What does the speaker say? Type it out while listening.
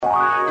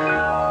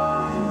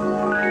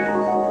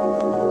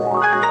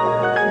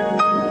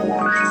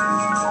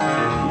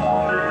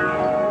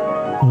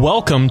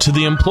Welcome to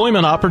the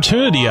Employment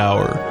Opportunity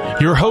Hour.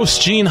 Your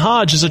host, Gene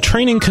Hodge, is a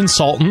training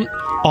consultant,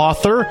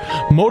 author,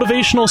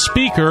 motivational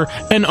speaker,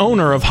 and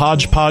owner of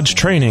Hodge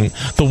Training,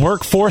 the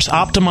workforce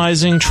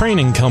optimizing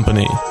training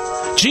company.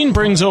 Gene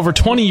brings over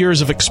 20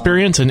 years of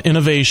experience and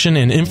innovation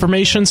in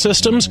information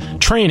systems,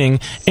 training,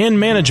 and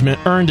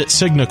management earned at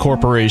Cigna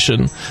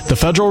Corporation, the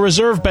Federal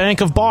Reserve Bank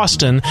of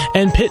Boston,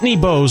 and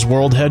Pitney Bowes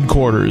World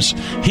Headquarters.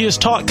 He has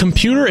taught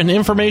computer and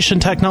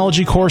information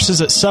technology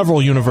courses at several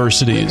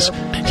universities.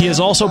 He has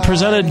also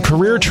presented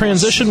career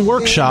transition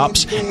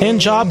workshops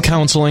and job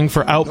counseling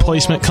for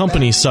outplacement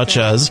companies such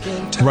as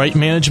Wright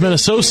Management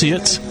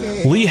Associates,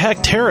 Lee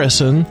Hecht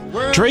Harrison,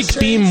 Drake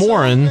Beam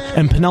Morin,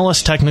 and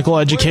Pinellas Technical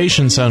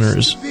Education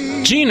Centers.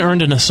 Gene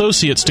earned an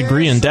associate's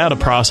degree in data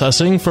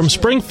processing from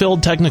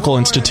Springfield Technical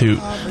Institute,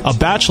 a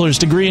bachelor's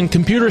degree in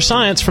computer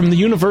science from the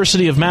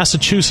University of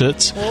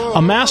Massachusetts,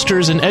 a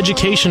master's in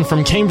education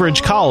from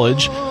Cambridge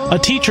College, a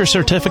teacher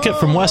certificate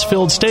from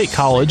Westfield State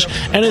College,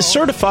 and is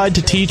certified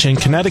to teach in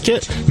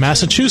Connecticut,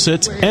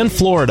 Massachusetts, and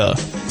Florida.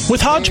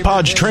 With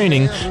Hodge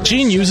Training,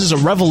 Gene uses a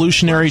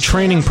revolutionary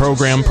training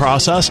program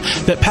process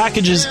that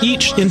packages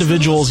each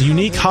individual's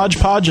unique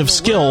hodgepodge of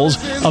skills,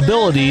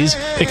 abilities,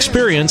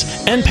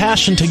 experience, and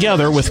passion together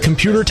with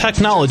computer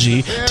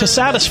technology to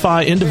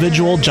satisfy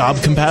individual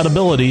job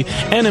compatibility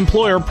and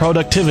employer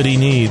productivity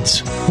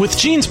needs. With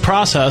Gene's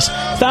process,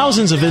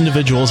 thousands of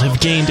individuals have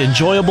gained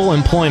enjoyable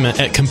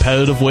employment at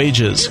competitive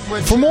wages.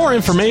 For more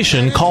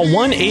information, call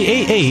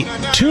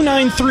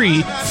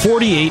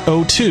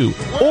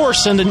 1-888-293-4802 or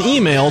send an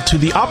email to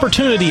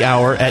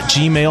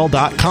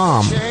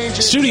theopportunityhour@gmail.com.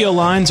 Studio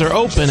lines are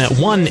open at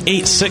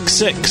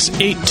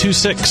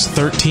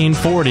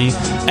 1-866-826-1340.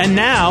 And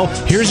now,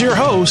 here's your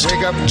host,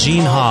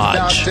 Gene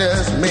Hodge.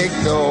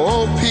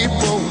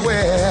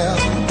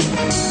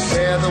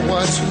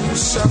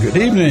 Good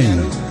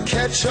evening.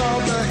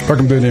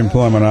 Welcome to the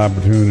Employment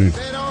Opportunity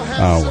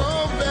Hour.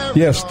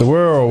 Yes, the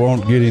world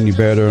won't get any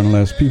better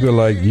unless people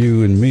like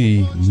you and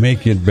me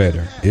make it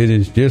better. It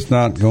is just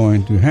not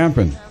going to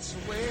happen.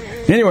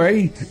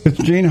 Anyway, it's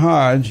Gene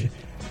Hodge.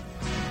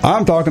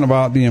 I'm talking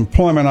about the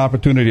Employment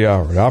Opportunity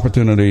Hour, the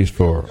opportunities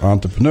for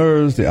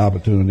entrepreneurs, the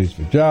opportunities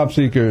for job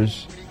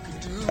seekers.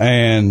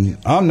 And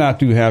I'm not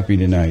too happy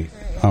tonight.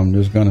 I'm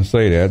just going to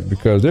say that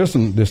because there's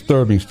some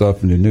disturbing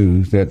stuff in the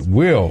news that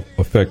will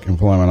affect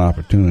employment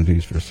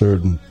opportunities for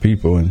certain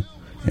people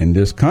in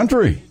this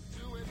country.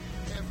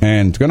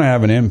 And it's going to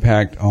have an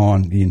impact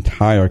on the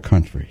entire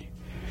country.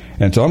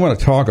 And so I'm going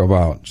to talk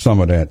about some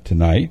of that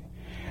tonight.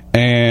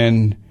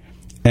 And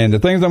the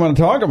things I'm going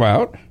to talk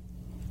about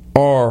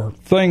are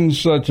things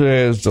such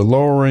as the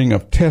lowering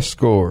of test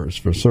scores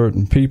for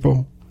certain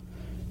people,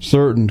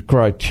 certain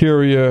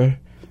criteria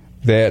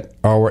that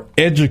our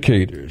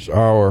educators,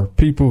 our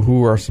people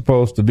who are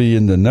supposed to be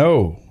in the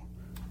know,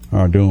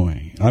 are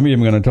doing. I'm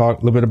even going to talk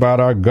a little bit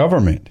about our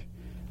government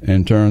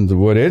in terms of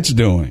what it's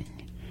doing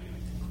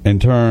in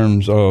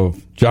terms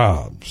of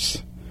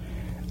jobs.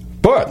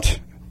 But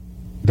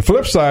the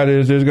flip side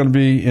is there's going to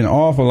be an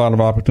awful lot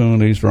of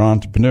opportunities for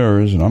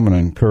entrepreneurs, and I'm going to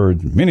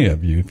encourage many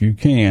of you, if you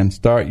can,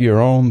 start your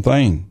own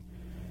thing.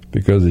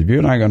 Because if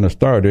you're not going to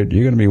start it,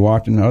 you're going to be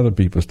watching other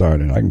people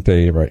start it. I can tell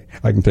you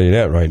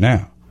that right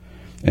now.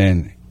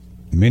 And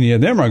many of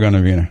them are going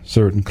to be in a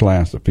certain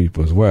class of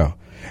people as well.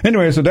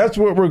 Anyway, so that's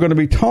what we're going to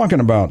be talking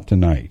about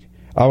tonight.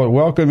 I would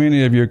welcome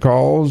any of your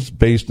calls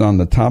based on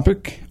the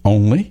topic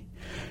only,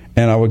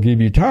 and I will give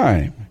you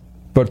time.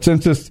 But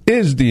since this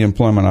is the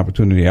Employment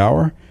Opportunity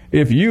Hour,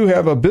 if you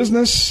have a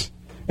business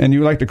and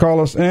you'd like to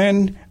call us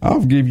in,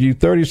 I'll give you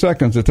 30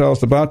 seconds to tell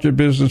us about your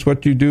business,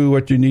 what you do,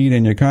 what you need,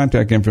 and your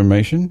contact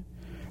information.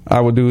 I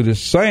will do the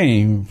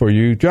same for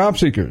you job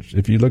seekers.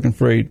 If you're looking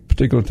for a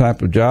particular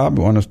type of job,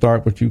 want to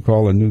start what you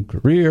call a new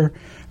career,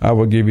 I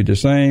will give you the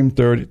same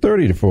 30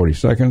 to 40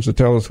 seconds to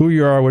tell us who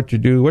you are, what you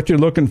do, what you're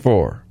looking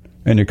for,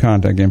 and your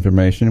contact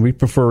information. We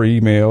prefer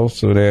emails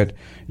so that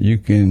you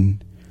can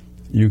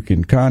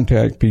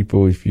contact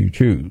people if you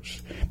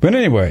choose. But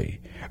anyway,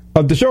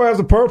 the show has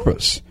a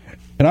purpose,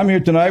 and I'm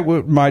here tonight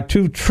with my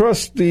two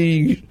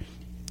trusty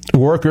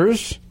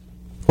workers,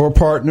 or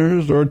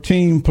partners, or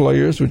team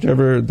players,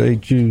 whichever they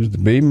choose to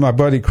be. My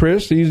buddy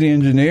Chris, he's the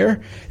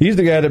engineer. He's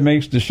the guy that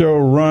makes the show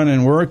run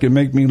and work and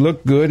make me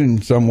look good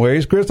in some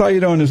ways. Chris, how you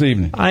doing this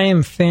evening? I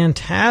am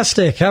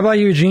fantastic. How about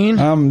you, Gene?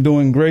 I'm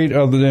doing great,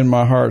 other than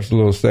my heart's a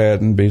little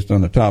saddened based on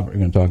the topic we're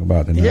going to talk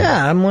about tonight.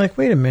 Yeah, I'm like,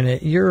 wait a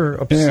minute, you're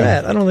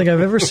upset. Yeah. I don't think I've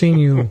ever seen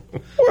you.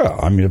 Well,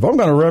 I mean, if I'm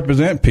going to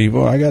represent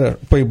people, I got to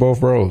play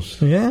both roles.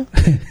 Yeah.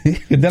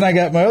 And then I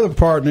got my other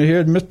partner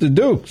here, Mr.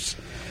 Dukes.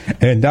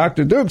 And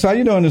Dr. Dukes, how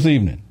you doing this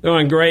evening?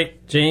 Doing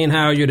great, Gene.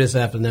 How are you this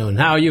afternoon?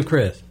 How are you,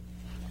 Chris?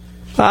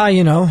 I'm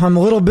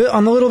a little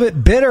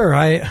bit bitter.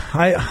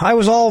 I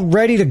was all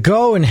ready to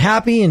go and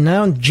happy, and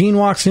now Gene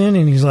walks in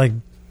and he's like,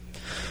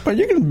 But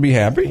you can be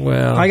happy.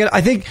 Well,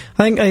 I think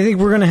we're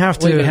going to have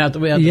to. We have to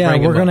bring him up.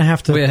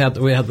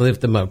 We have to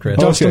lift them up, Chris.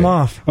 Dust them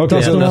off. Okay.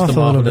 Dust them off a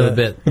little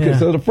bit. Okay,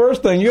 so the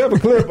first thing, you have a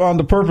clip on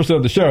the purpose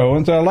of the show,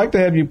 and so I'd like to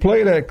have you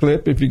play that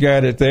clip if you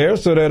got it there,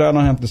 so that I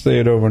don't have to say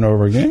it over and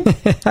over again.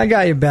 I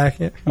got you back.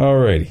 All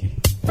righty.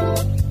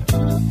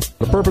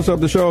 The purpose of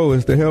the show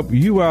is to help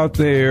you out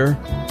there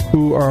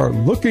who are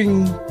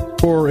looking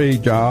for a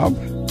job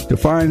to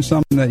find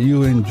something that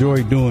you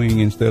enjoy doing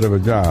instead of a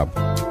job,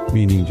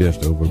 meaning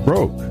just over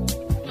broke.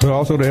 But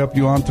also to help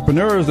you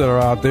entrepreneurs that are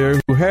out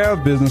there who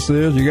have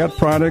businesses, you got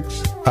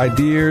products,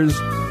 ideas.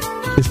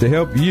 It's to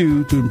help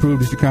you to improve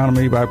this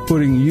economy by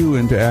putting you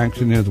into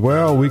action as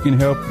well. We can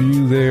help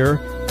you there.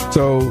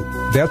 So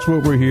that's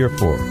what we're here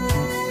for.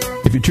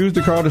 If you choose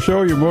to call the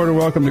show, you're more than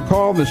welcome to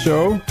call the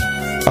show.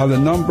 The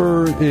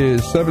number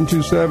is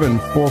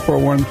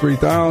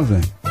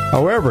 727-441-3000.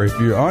 However, if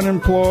you're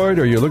unemployed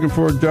or you're looking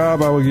for a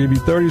job, I will give you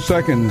 30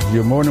 seconds.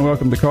 You're more than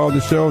welcome to call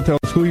the show. Tell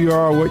us who you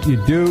are, what you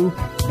do,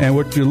 and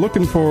what you're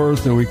looking for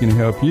so we can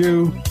help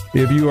you.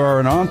 If you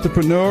are an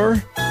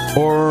entrepreneur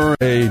or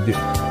a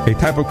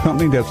type of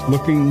company that's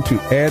looking to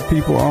add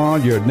people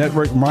on, you're a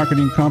network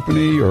marketing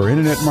company or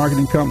internet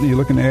marketing company, you're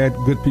looking to add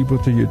good people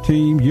to your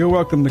team, you're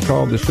welcome to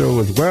call the show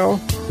as well.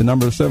 The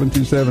number is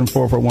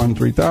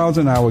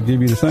 727-441-3000. I will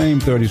give you the same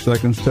 30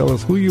 seconds. Tell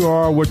us who you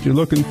are, what you're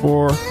looking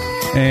for,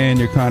 and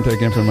your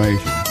contact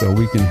information so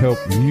we can help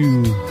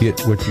you get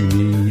what you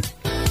need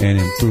and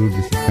improve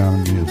this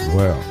economy as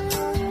well.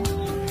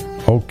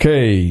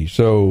 Okay,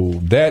 so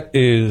that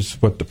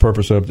is what the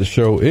purpose of the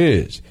show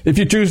is. If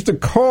you choose to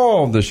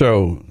call the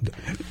show,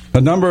 the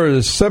number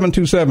is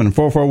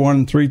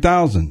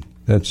 727-441-3000.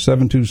 That's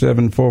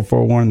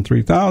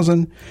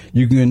 727-441-3000.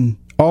 You can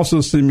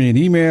also send me an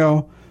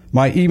email.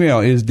 My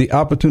email is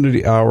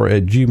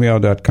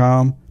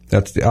theopportunityhour@gmail.com.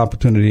 That's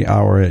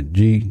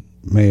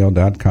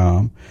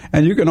theopportunityhour@gmail.com.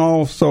 And you can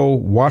also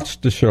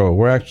watch the show.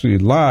 We're actually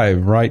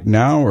live right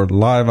now, or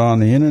live on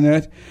the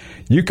internet.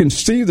 You can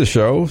see the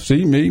show,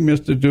 see me,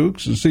 Mr.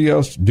 Dukes, and see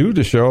us do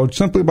the show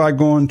simply by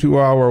going to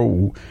our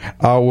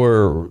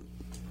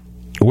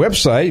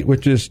website,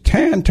 which is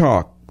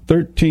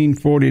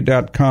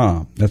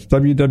tantalk1340.com. That's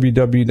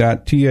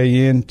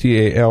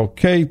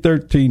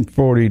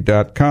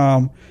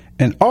www.tantalk1340.com.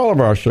 And all of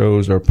our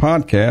shows are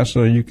podcasts,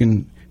 so you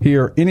can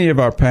hear any of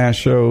our past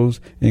shows,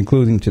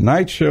 including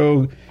tonight's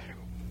show,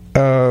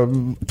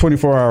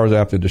 24 hours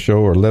after the show,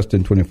 or less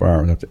than 24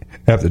 hours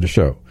after the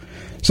show.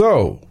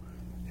 So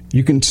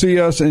you can see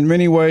us in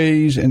many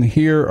ways and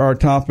hear our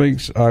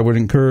topics. I would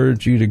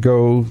encourage you to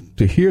go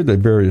to hear the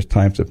various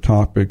types of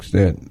topics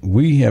that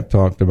we have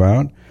talked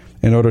about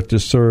in order to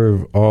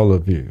serve all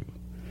of you.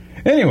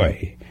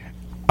 Anyway,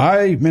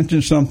 I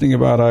mentioned something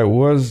about I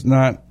was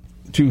not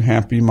too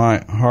happy.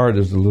 My heart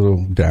is a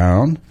little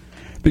down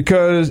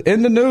because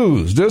in the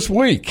news this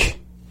week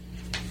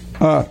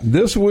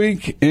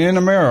in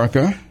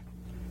America,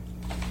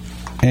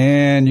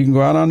 and you can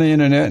go out on the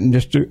internet and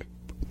just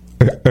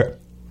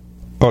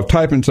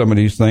type in some of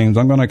these things.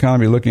 I'm going to kind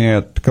of be looking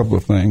at a couple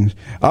of things.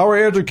 Our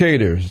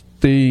educators,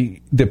 the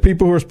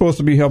people who are supposed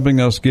to be helping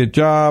us get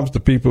jobs, the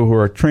people who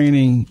are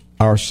training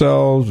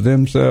ourselves,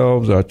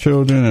 themselves, our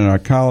children, and our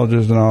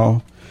colleges and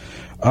all.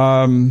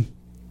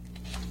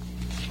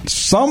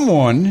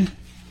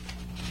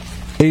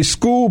 A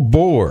school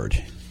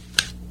board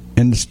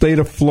in the state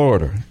of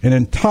Florida, an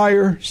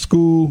entire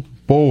school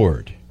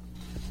board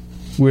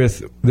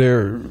with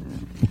their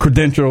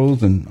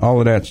credentials and all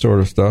of that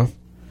sort of stuff.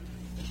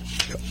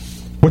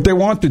 What they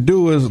want to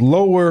do is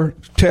lower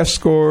test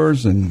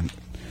scores and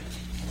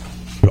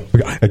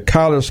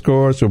college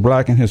scores for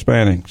black and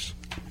Hispanics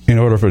in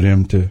order for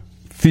them to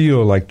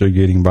feel like they're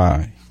getting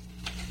by.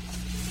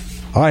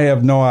 I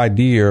have no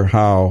idea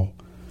how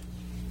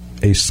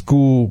a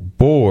school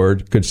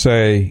board could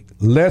say,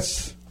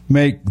 let's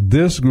make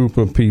this group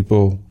of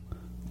people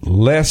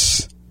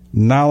less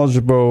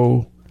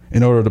knowledgeable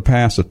in order to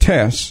pass a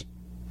test,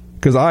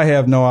 because I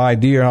have no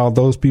idea how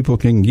those people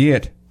can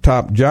get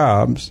top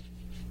jobs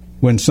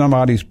when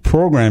somebody's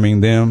programming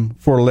them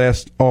for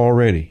less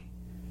already.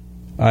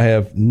 I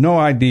have no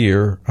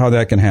idea how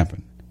that can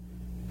happen.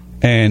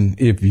 And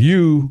if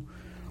you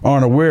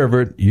aren't aware of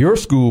it, your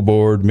school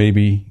board may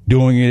be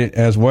doing it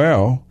as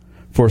well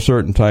for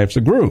certain types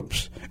of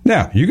groups.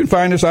 Now, you can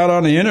find this out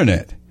on the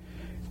internet.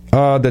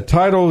 The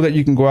title that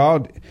you can go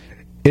out,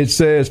 it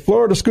says,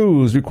 Florida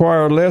schools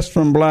require less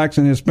from blacks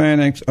and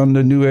Hispanics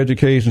under new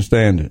education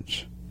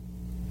standards.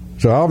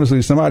 So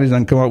obviously somebody's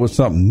done come up with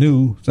something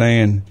new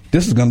saying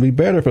this is going to be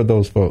better for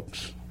those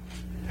folks.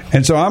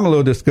 And so I'm a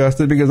little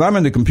disgusted because I'm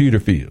in the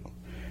computer field.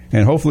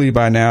 And hopefully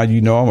by now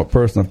you know I'm a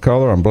person of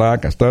color. I'm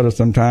black. I stutter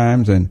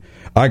sometimes. And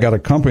I got a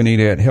company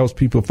that helps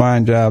people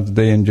find jobs that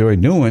they enjoy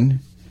doing.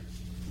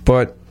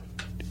 But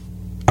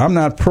I'm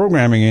not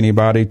programming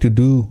anybody to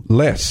do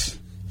less.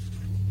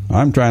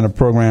 I'm trying to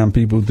program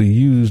people to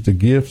use the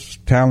gifts,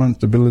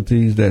 talents,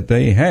 abilities that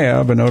they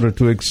have in order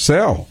to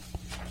excel.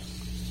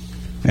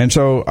 And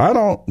so I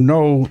don't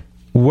know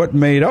what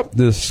made up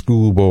this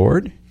school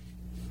board,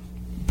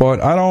 But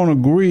I don't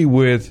agree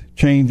with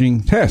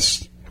changing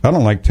tests. I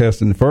don't like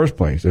tests in the first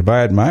place. If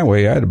I had my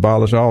way, I'd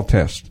abolish all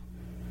tests.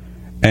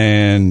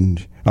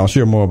 And I'll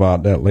share more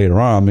about that later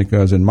on,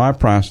 because in my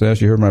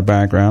process, you heard my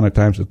background, the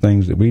types of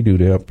things that we do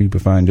to help people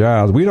find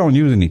jobs, we don't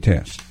use any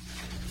tests.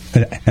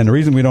 And the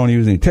reason we don't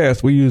use any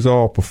tests, we use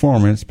all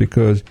performance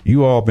because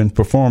you all have been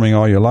performing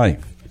all your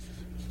life.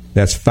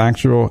 That's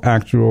factual,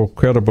 actual,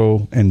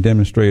 credible, and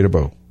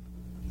demonstratable.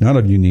 None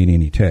of you need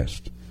any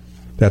tests.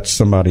 That's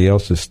somebody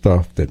else's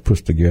stuff that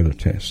puts together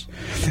tests.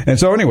 And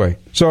so anyway,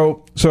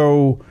 so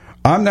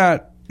I'm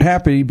not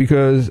happy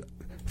because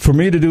for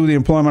me to do the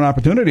Employment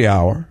Opportunity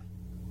Hour,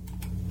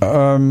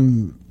 I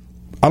don't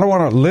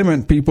want to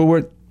limit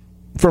people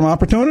from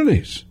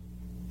opportunities.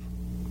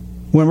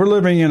 When we're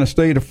living in a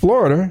state of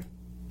Florida,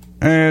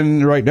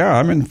 and right now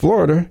I'm in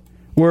Florida,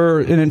 where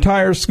an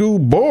entire school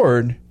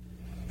board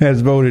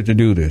has voted to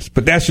do this.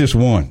 But that's just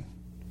one.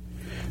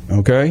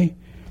 Okay?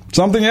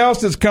 Something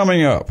else that's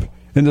coming up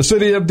in the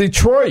city of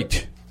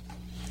Detroit.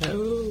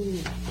 Oh.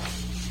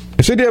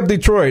 The city of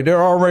Detroit,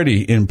 they're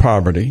already in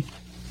poverty.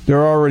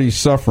 They're already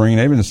suffering.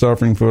 They've been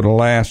suffering for the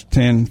last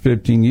 10,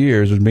 15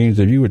 years. It means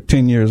if you were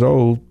 10 years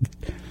old,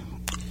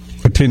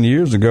 10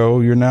 years ago,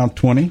 you're now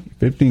 20.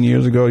 15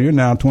 years ago, you're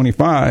now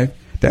 25.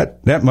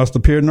 That must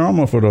appear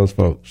normal for those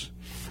folks.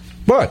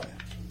 But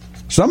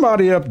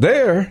somebody up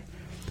there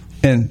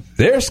in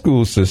their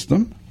school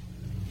system,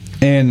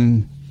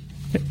 in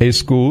a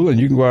school, and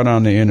you can go out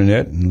on the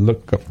internet and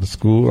look up the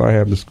school. I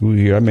have the school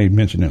here. I may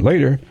mention it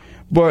later.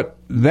 But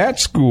that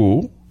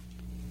school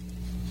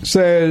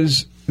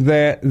says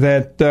that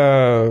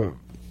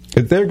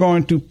they're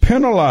going to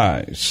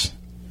penalize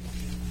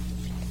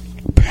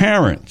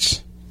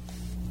parents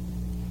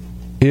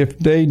if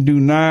they do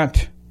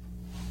not,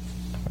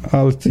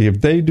 if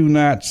they do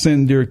not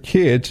send their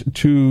kids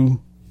to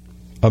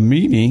a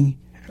meeting.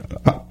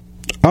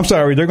 I'm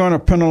sorry, they're going to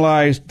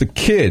penalize the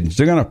kids.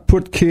 They're going to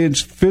put kids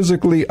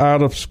physically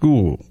out of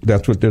school.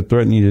 That's what they're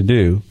threatening to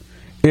do.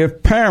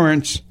 If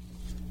parents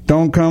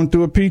don't come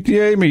to a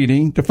PTA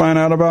meeting to find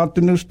out about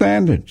the new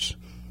standards.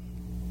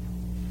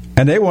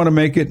 And they want to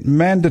make it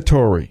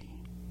mandatory.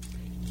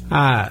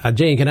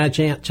 Gene, can I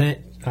chime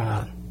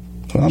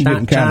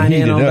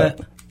in on that?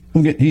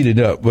 I'm getting heated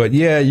up, but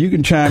yeah, you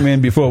can chime in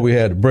before we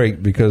had a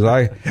break because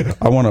I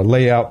want to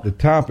lay out the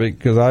topic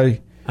because I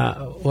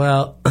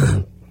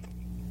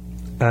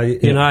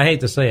I hate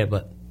to say it,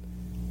 but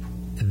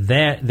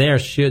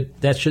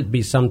that should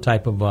be some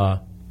type of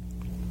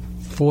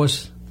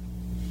force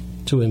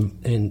to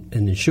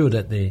ensure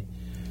that the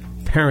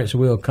parents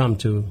will come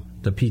to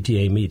the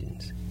PTA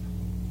meetings,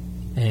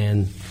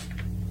 and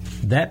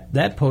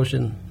that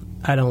portion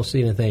I don't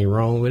see anything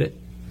wrong with it.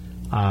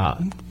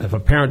 If a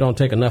parent don't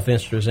take enough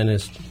interest in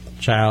his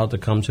child to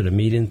come to the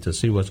meeting to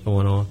see what's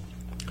going on,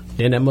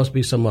 then there must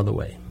be some other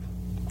way.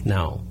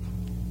 Now,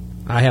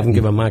 I haven't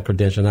given my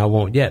credential, and I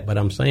won't yet, but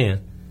I'm saying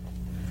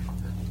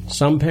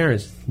some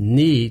parents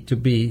need to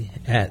be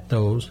at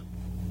those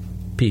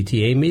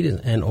PTA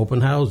meetings and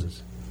open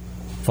houses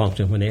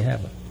function when they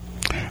have it.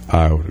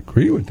 I would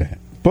agree with that.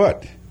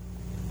 But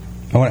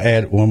I want to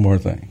add one more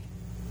thing.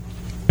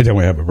 And then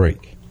we have a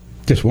break.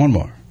 Just one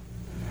more.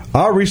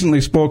 I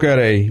recently spoke at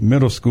a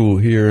middle school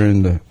here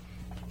in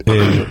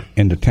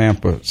the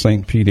Tampa,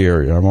 St. Pete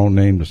area. I won't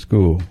name the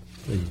school.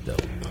 Please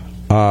don't.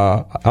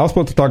 I was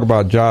supposed to talk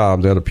about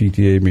jobs at a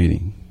PTA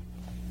meeting.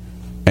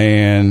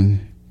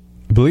 And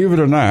believe it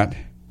or not,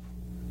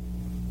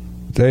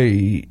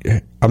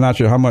 I'm not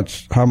sure how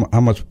much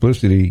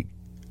publicity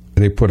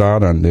they put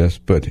out on this,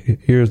 but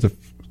here's the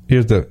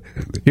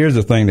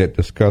thing that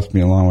disgusts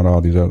me along with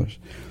all these others.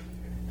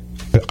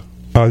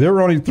 There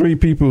were only 3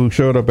 people who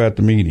showed up at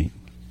the meeting.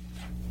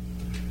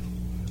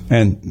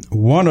 And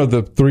one of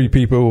the 3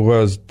 people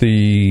was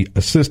the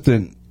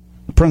assistant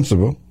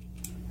principal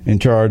in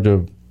charge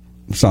of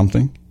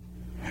something.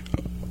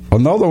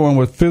 Another one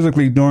was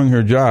physically doing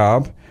her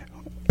job.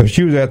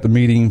 She was at the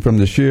meeting from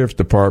the sheriff's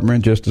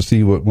department just to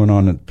see what went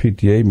on at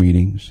PTA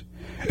meetings.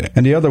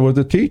 And the other was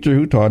the teacher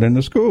who taught in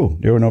the school.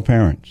 There were no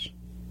parents.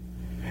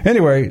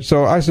 Anyway,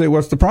 so I said,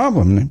 what's the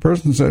problem? And the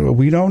person said, well,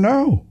 we don't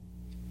know.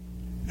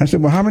 I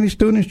said, well, how many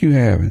students do you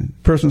have? And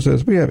the person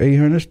says, we have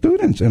 800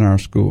 students in our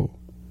school.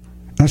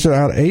 I said,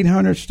 out of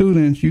 800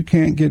 students, you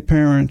can't get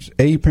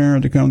a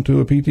parent to come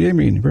to a PTA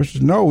meeting. The person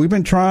says, no, we've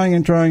been trying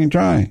and trying and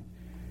trying.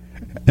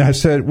 And I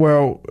said,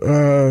 well,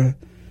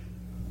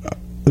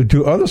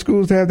 do other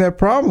schools have that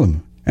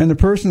problem? And the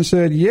person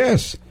said,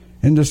 yes.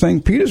 In the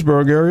St.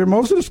 Petersburg area,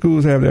 most of the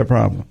schools have that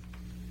problem.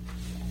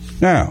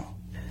 Now,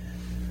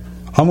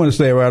 I'm going to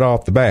say right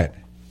off the bat,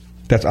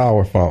 that's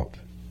our fault.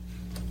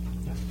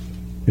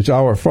 It's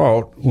our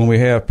fault when we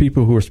have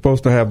people who are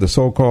supposed to have the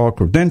so-called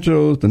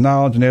credentials, the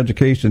knowledge and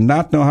education,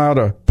 not know how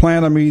to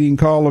plan a meeting,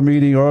 call a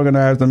meeting,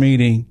 organize a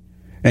meeting,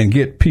 and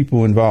get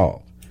people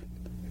involved.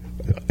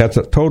 That's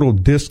a total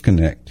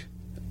disconnect,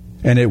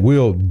 and it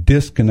will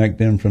disconnect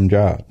them from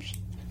jobs.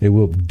 It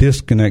will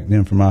disconnect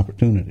them from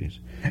opportunities.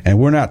 And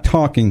we're not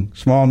talking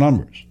small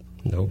numbers.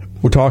 Nope.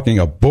 We're talking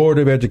a board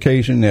of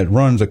education that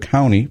runs a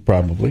county,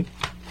 probably,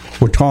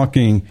 We're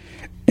talking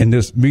in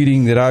this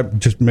meeting that I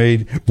just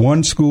made,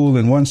 one school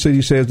in one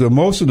city says that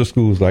most of the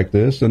schools like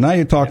this. So now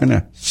you're talking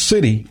a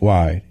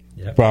city-wide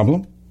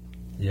problem.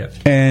 Yep.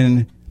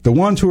 And the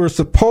ones who are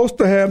supposed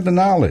to have the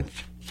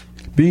knowledge,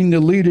 being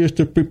the leaders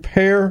to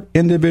prepare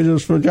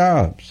individuals for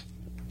jobs,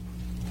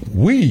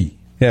 we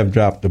have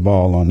dropped the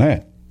ball on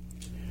that,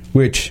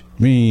 which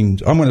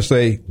means I'm going to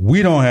say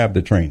we don't have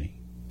the training.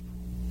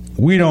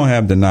 We don't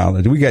have the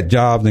knowledge. We got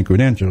jobs and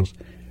credentials.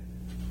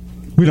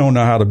 We don't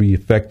know how to be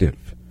effective.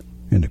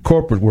 In the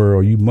corporate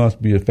world, you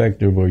must be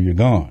effective or you're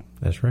gone.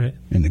 That's right.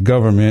 In the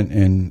government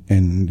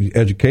and the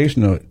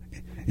educational,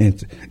 in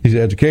these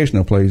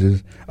educational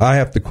places, I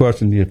have to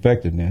question the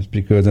effectiveness,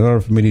 because in order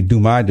for me to do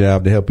my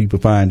job to help people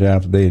find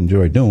jobs that they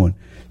enjoy doing,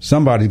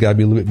 somebody's got to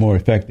be a little bit more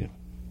effective.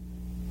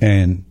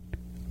 And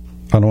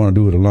I don't want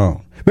to do it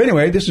alone. But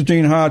anyway, this is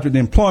Gene Hodge with the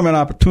Employment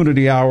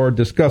Opportunity Hour,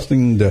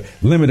 discussing the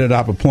limited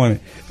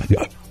opportunities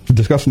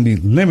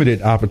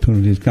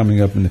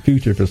coming up in the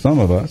future for some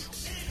of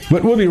us.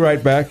 But we'll be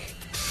right back,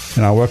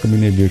 and I'll welcome you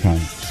into your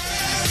time.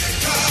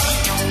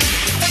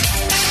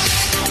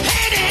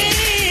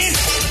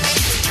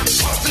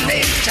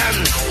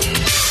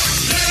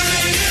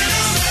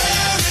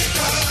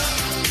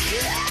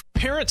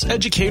 Parents,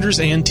 educators,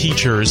 and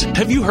teachers,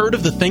 have you heard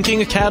of the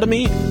Thinking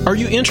Academy? Are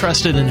you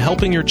interested in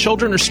helping your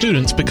children or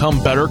students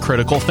become better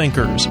critical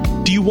thinkers?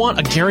 Do you want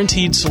a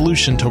guaranteed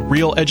solution to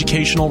real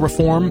educational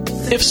reform?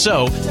 If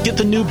so, get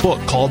the new book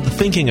called The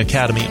Thinking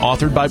Academy,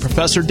 authored by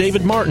Professor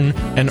David Martin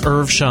and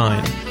Irv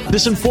Schein.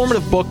 This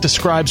informative book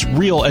describes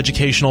real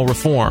educational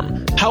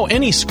reform, how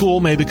any school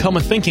may become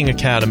a thinking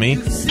academy,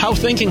 how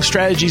thinking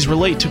strategies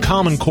relate to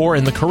Common Core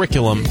in the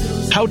curriculum,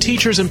 how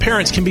teachers and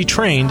parents can be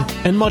trained,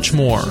 and much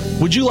more.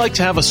 Would you like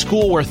to have a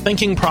school where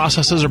thinking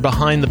processes are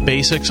behind the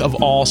basics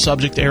of all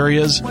subject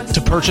areas?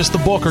 To purchase the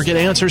book or get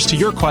answers to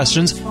your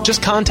questions,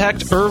 just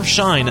contact Irv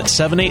Schein at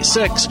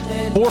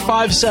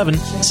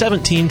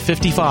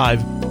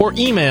 786-457-1755 or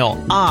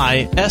email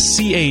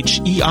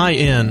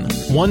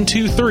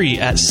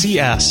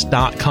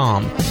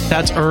ISCHEIN123@cs.com.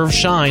 That's Irv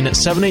Schein at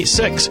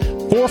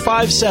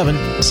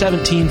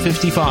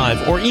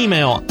 786-457-1755 or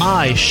email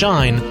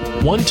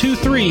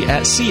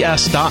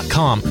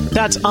ISHINE123@cs.com.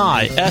 That's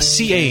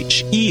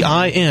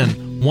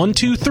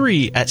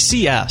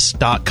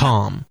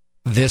ISCHEIN123@cs.com.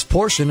 This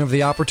portion of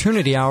the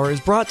Opportunity Hour is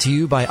brought to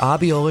you by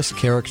Obiolis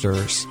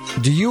Characters.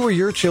 Do you or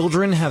your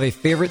children have a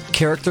favorite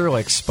character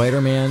like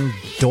Spider-Man,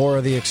 Dora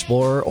the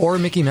Explorer, or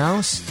Mickey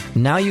Mouse?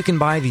 Now you can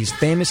buy these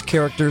famous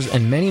characters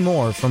and many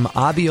more from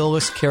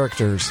Obiolis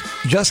Characters.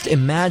 Just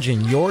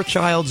imagine your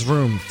child's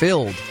room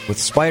filled with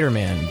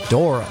Spider-Man,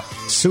 Dora,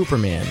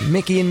 Superman,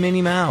 Mickey and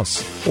Minnie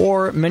Mouse,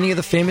 or many of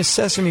the famous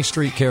Sesame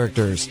Street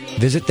characters.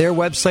 Visit their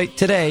website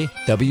today,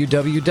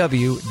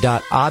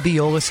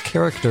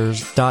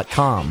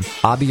 www.obiolischaracters.com.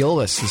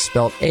 Obiolis is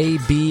spelled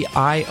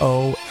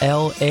A-B-I-O-L-A-S.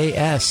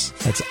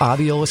 That's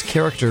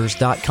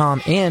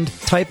obiolischaracters.com, and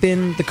type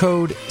in the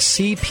code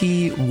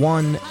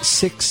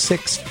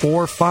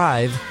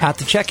CP16645 at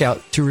the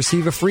checkout to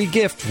receive a free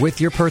gift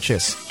with your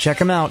purchase. Check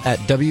them out at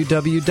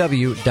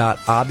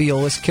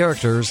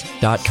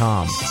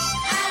www.obiolischaracters.com.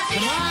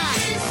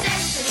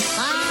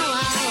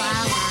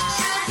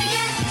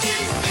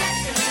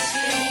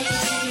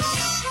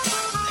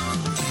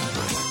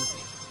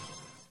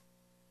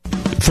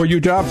 For you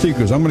job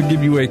seekers, I'm going to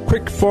give you a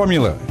quick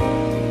formula.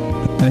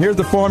 And here's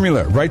the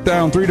formula. Write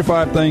down 3 to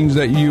 5 things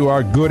that you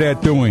are good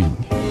at doing.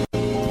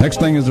 Next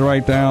thing is to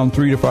write down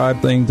 3 to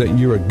 5 things that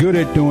you are good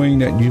at doing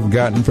that you've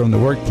gotten from the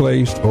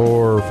workplace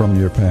or from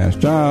your past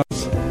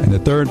jobs. And the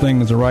third thing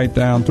is to write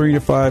down 3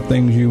 to 5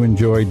 things you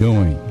enjoy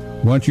doing.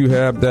 Once you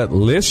have that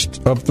list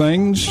of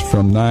things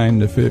from 9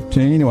 to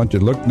 15, I want you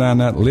to look down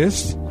that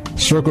list.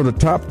 Circle the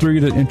top 3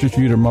 that interest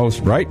you the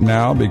most right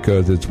now,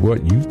 because it's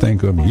what you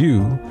think of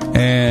you.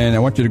 And I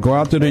want you to go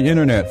out to the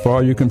internet. For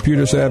all you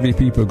computer-savvy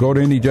people, go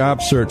to any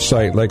job search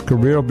site like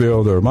Career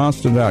Builder,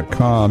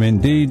 Monster.com,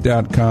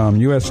 Indeed.com,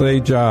 USA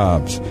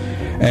Jobs,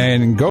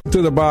 and go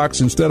to the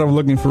box. Instead of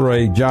looking for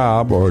a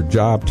job or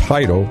job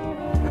title,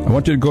 I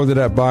want you to go to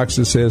that box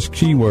that says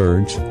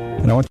keywords,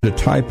 and I want you to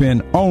type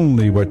in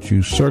only what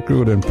you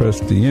circled and press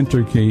the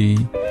enter key,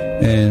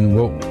 and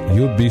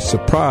you'll be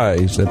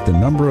surprised at the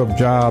number of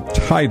job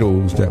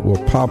titles that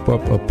will pop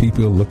up of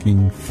people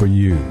looking for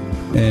you.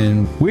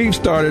 And we've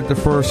started the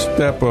first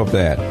step of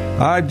that.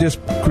 I just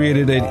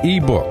created an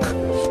ebook.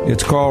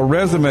 It's called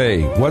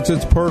Resume, What's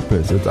Its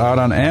Purpose? It's out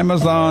on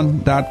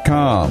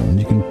Amazon.com.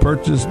 You can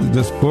purchase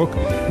this book.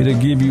 It'll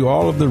give you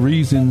all of the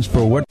reasons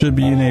for what should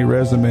be in a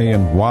resume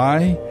and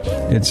why.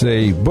 It's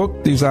a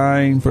book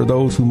designed for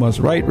those who must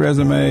write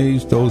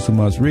resumes, those who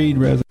must read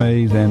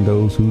resumes, and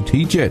those who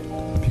teach it,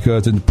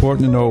 because it's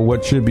important to know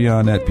what should be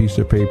on that piece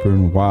of paper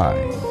and why.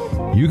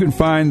 You can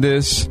find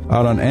this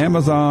out on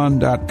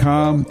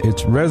Amazon.com.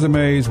 It's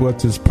Resumes,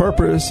 What's Its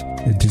Purpose?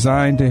 It's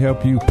designed to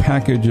help you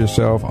package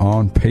yourself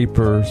on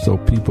paper so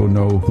people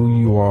know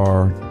who you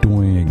are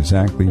doing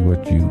exactly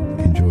what you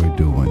enjoy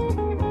doing.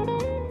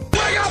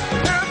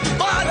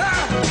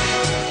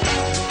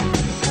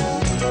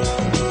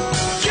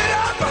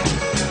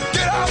 Get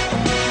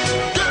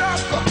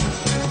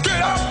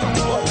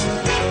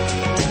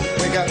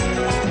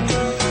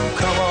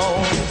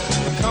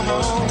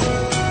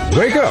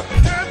Wake up.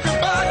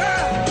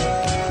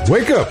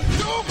 Wake up.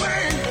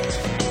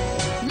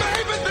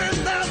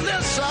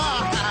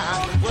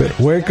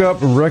 Wake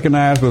up and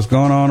recognize what's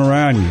going on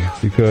around you,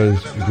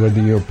 because whether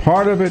you're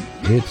part of it,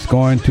 it's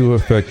going to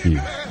affect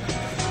you.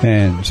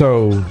 And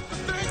so,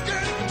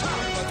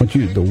 I want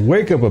you to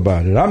wake up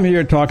about it. I'm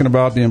here talking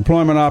about the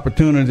employment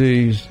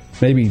opportunities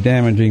maybe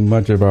damaging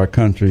much of our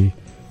country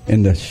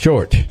in the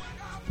short,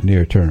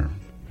 near term,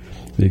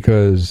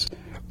 because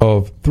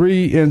of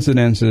 3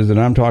 incidences that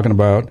I'm talking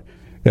about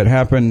that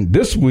happened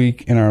this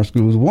week in our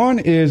schools. One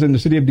is in the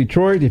city of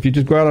Detroit. If you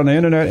just go out on the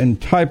internet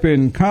and type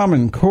in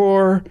Common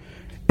Core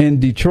in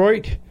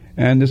Detroit,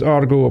 and this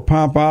article will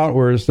pop out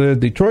where it says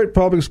Detroit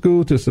Public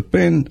School to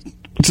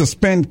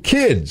suspend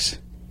kids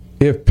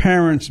if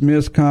parents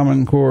miss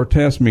Common Core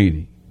test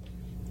meeting.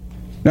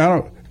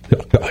 Now,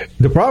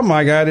 the problem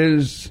I got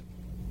is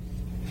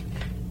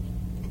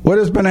what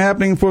has been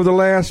happening for the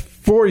last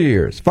 4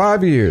 years,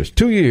 5 years,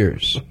 2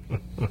 years.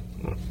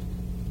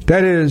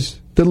 That is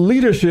the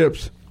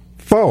leadership's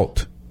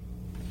fault,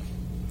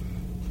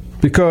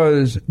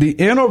 because the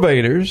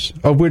innovators,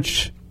 of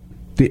which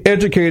the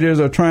educators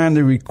are trying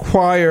to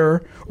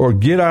require or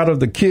get out of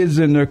the kids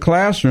in their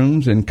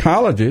classrooms and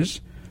colleges,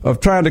 of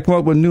trying to come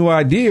up with new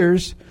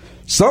ideas,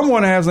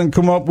 someone hasn't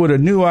come up with a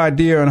new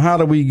idea on how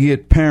do we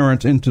get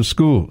parents into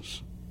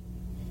schools.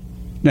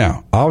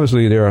 Now,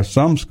 obviously, there are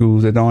some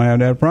schools that don't have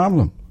that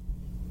problem.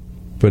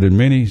 But in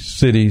many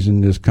cities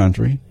in this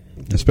country,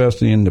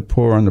 especially in the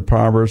poor and the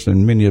impoverished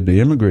and many of the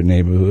immigrant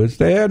neighborhoods,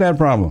 they have that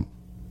problem.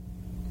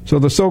 So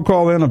the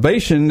so-called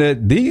innovation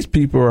that these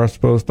people are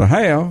supposed to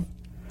have,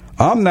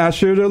 I'm not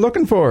sure they're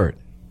looking for it,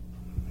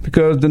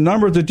 because the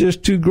numbers are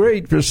just too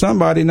great for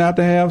somebody not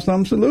to have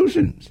some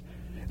solutions.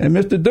 And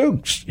Mr.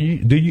 Dukes,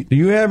 do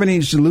you have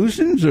any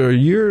solutions, or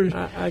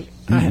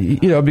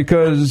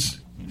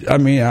because I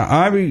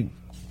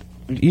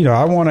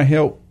want to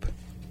help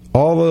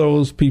all of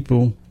those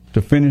people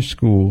to finish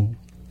school,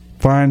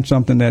 find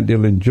something that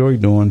they'll enjoy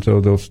doing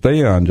so they'll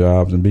stay on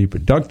jobs and be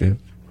productive.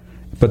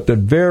 But the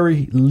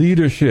very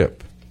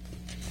leadership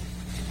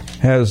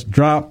has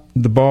dropped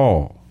the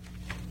ball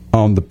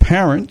on the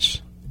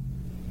parents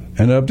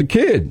and of the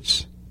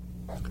kids.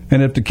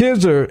 And if the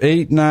kids are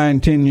 8, 9,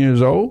 10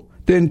 years old,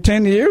 then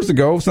 10 years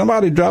ago,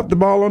 somebody dropped the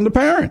ball on the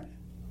parent,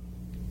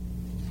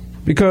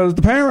 because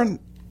the parent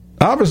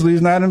obviously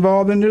is not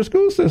involved in their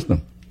school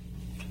system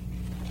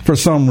for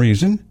some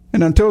reason.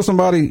 And until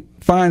somebody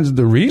finds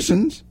the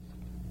reasons,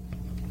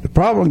 the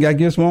problem, I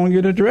guess, won't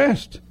get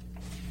addressed.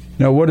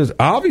 Now, what is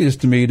obvious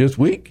to me this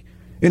week,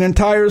 an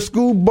entire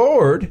school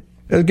board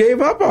has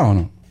gave up on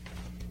them.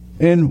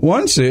 In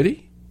one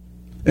city,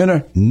 in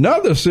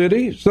another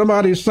city,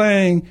 somebody's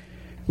saying,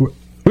 we're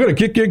going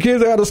to kick your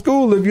kids out of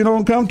school if you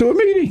don't come to a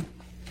meeting.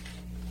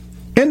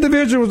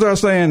 Individuals are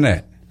saying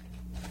that.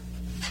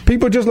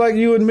 People just like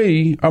you and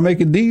me are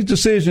making these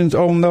decisions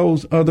on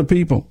those other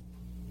people.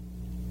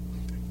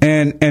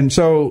 And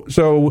so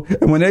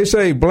when they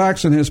say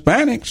blacks and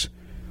Hispanics,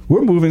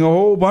 we're moving a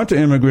whole bunch of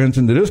immigrants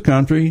into this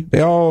country.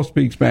 They all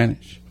speak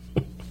Spanish.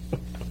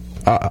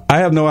 I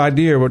have no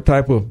idea what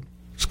type of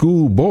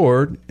school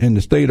board in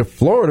the state of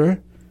Florida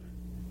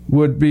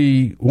would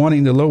be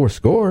wanting to lower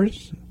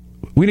scores.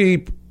 We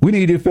need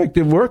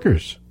effective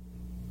workers.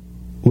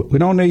 We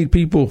don't need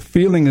people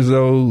feeling as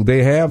though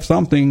they have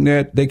something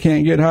that they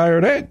can't get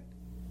hired at.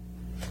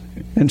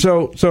 And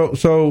so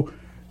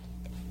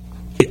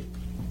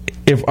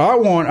if I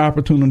want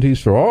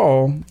opportunities for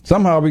all,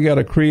 somehow we got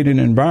to create an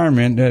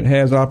environment that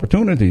has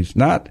opportunities,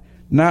 not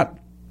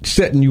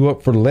setting you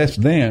up for less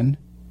than,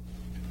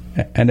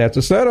 and that's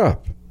a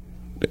setup.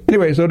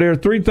 Anyway, so there are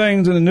 3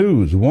 things in the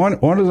news. One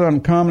is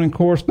on Common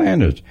Core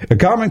standards. The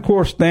Common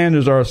Core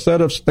standards are a set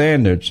of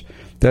standards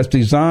that's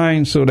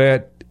designed so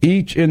that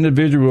each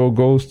individual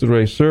goes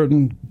through a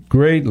certain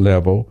grade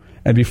level,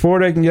 and before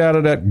they can get out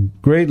of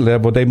that grade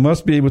level, they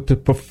must be able to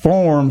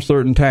perform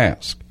certain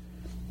tasks.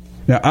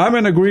 Now, I'm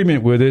in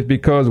agreement with it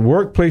because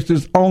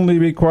workplaces only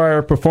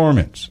require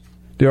performance.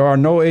 There are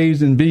no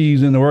A's and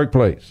B's in the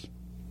workplace.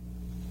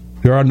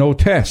 There are no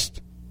tests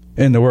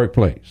in the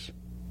workplace.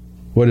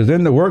 What is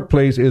in the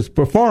workplace is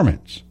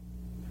performance.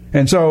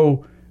 And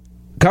so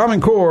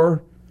Common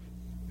Core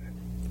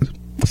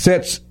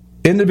sets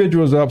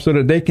individuals up so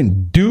that they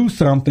can do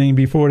something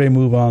before they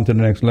move on to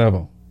the next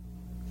level.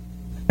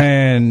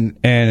 And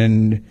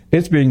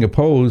it's being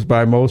opposed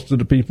by most of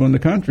the people in the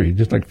country,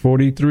 just like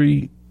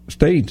 43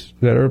 states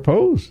that are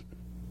opposed.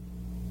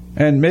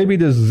 And maybe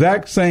the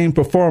exact same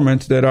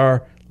performance that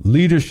our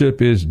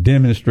leadership is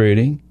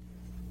demonstrating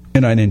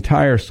in an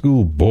entire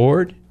school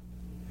board,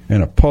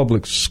 in a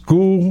public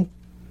school,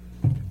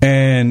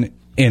 and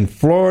in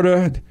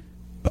Florida,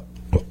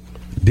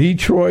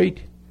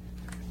 Detroit,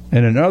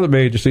 and another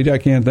major city I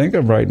can't think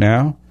of right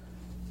now,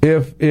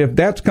 if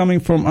that's coming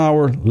from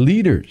our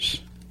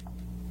leaders,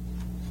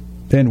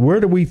 then where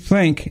do we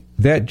think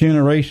that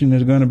generation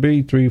is going to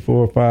be 3,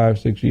 4, 5,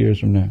 6 years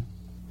from now?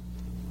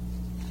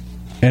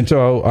 And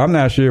so I'm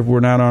not sure if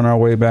we're not on our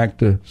way back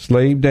to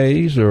slave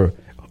days, or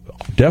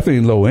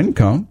definitely low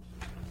income.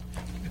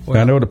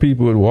 Well, I know the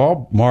people at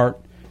Walmart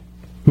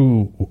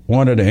who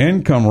wanted an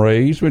income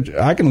raise, which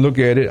I can look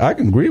at it, I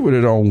can agree with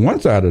it on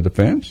one side of the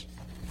fence.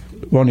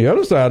 On the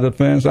other side of the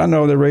fence, I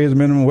know they raise the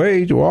minimum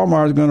wage.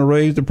 Walmart is going to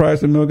raise the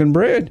price of milk and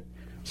bread.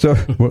 So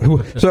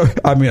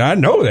I mean, I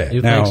know that.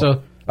 You now, think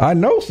so? I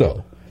know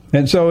so.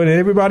 And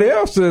everybody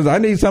else says, I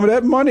need some of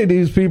that money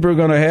these people are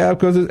going to have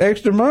because it's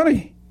extra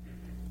money.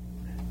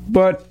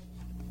 But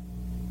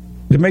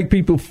to make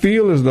people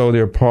feel as though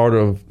they're part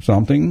of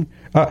something,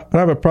 I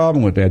have a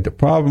problem with that. The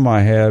problem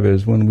I have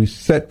is when we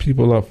set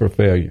people up for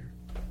failure.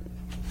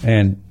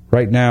 And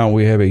right now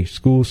we have a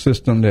school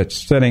system that's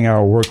setting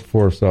our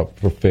workforce up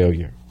for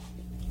failure.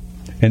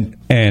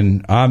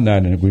 And I'm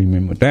not in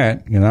agreement with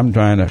that. And I'm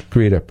trying to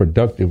create a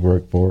productive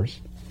workforce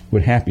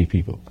with happy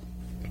people.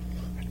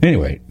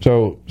 Anyway,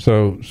 so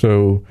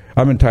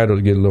I'm entitled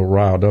to get a little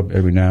riled up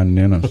every now and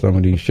then on some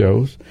of these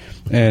shows,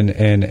 and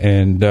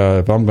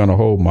if I'm going to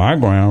hold my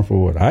ground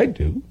for what I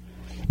do,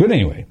 but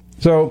anyway,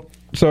 so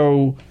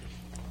you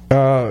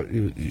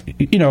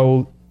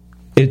know,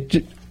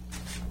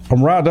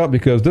 I'm riled up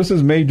because this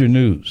is major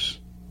news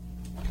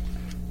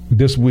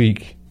this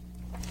week,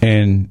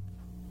 and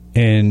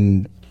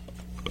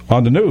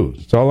on the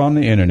news. It's all on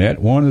the internet.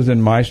 One is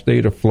in my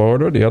state of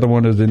Florida. The other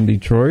one is in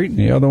Detroit. And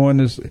the other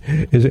one is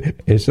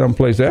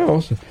someplace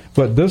else.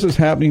 But this is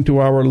happening to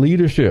our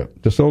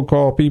leadership, the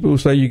so-called people who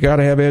say you got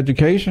to have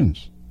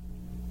educations.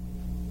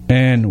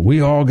 And we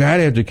all got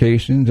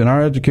educations, and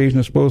our education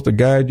is supposed to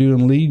guide you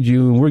and lead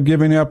you, and we're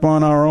giving up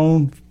on our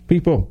own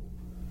people.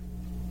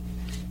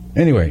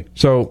 Anyway,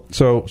 so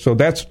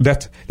that's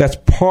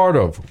part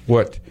of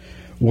what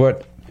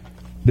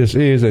this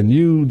is, and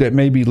you that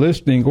may be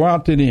listening, go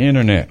out to the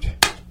internet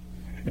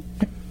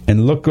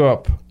and look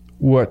up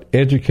what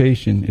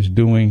education is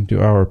doing to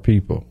our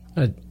people.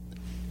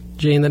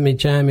 Gene, let me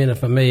chime in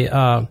if I may.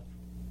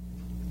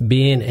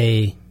 Being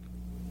a,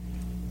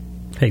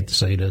 hate to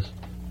say this,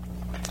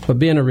 but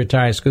being a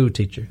retired school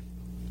teacher.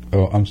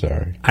 Oh, I'm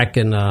sorry. I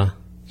can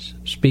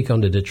speak on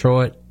the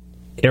Detroit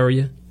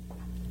area,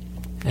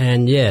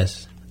 and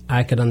yes,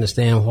 I can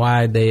understand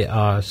why they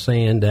are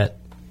saying that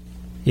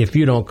if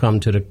you don't come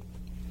to the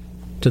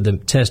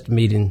test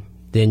meeting,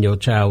 then your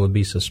child will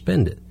be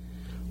suspended.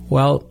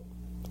 Well,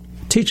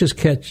 teachers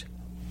catch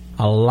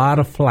a lot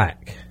of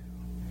flack.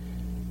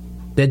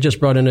 They just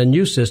brought in a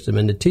new system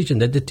in the teaching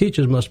that the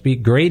teachers must be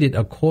graded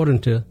according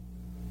to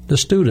the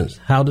students,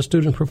 how the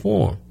students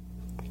perform.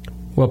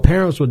 Well,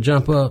 parents will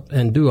jump up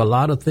and do a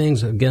lot of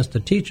things against the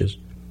teachers,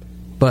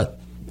 but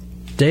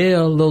they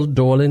are little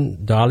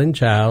darling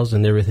childs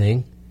and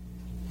everything.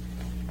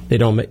 They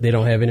don't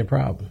have any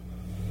problem.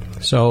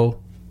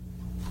 So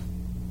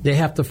they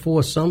have to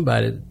force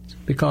somebody,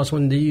 because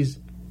when these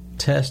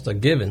tests are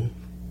given,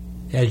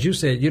 as you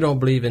said, you don't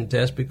believe in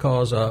tests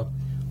because of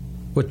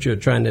what you're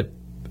trying to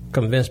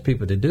convince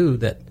people to do,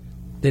 that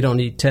they don't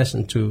need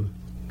testing to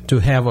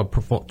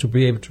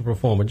be able to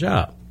perform a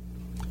job.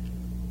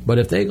 But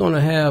if they're going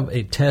to have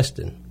a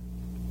testing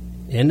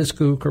in the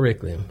school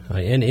curriculum, or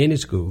in any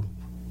school,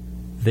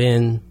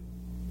 then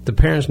the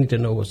parents need to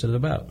know what it's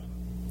about.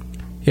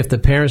 If the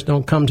parents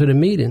don't come to the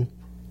meeting,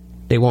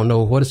 they won't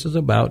know what this is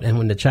about, and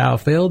when the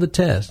child failed the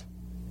test,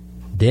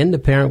 then the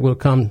parent will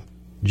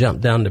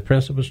jump down the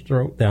principal's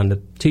throat, down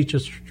the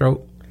teacher's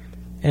throat,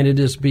 and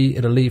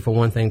it'll lead from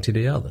one thing to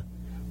the other.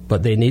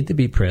 But they need to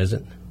be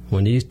present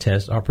when these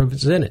tests are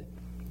presented.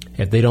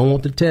 If they don't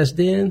want the test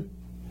then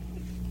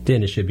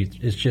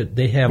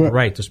they have a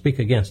right to speak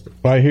against it.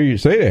 I hear you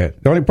say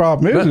that. The only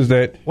problem is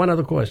that... One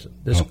other question.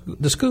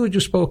 The school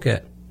you spoke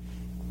at,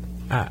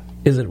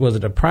 was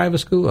it a private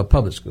school or a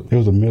public school? It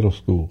was a middle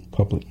school,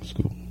 public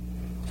school.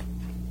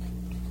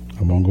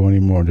 I won't go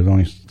anymore. There's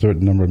only a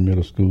certain number of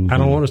middle schools in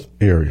the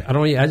area.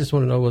 I just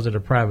want to know, was it a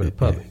private or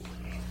public?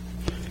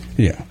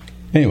 Yeah.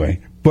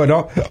 Anyway, but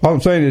all I'm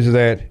saying is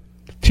that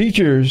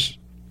teachers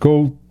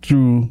go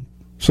through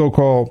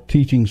so-called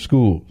teaching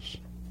schools.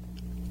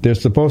 They're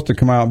supposed to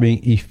come out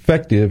being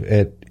effective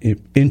at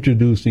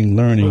introducing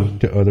learning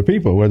to other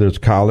people, whether it's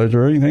college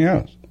or anything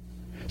else.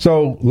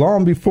 So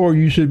long before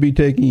you should be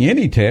taking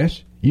any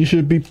test, you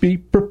should be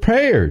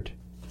prepared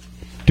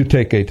to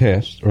take a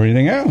test or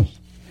anything else.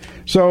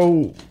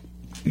 So,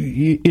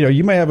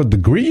 you may have a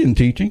degree in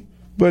teaching,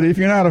 but if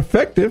you're not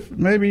effective,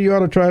 maybe you ought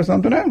to try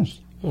something else.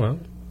 Well,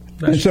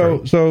 that's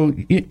true. So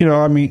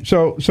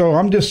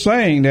I'm just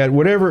saying that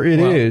whatever it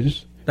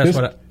is,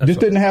 this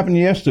didn't happen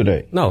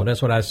yesterday. No,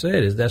 that's what I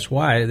said. That's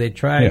why they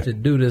tried to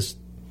do this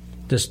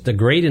the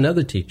grading of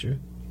the teacher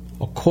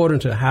according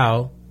to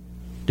how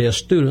their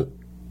student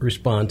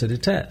respond to the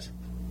test.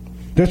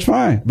 That's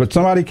fine, but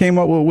somebody came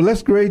up with, well,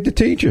 let's grade the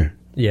teacher.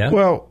 Yeah.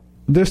 Well,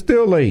 they're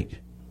still late.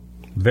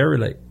 Very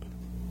late.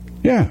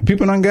 Yeah,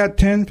 people done got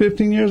 10,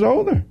 15 years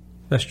older.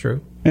 That's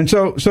true. And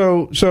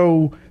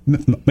so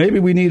maybe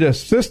we need a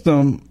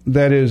system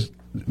that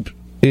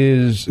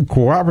is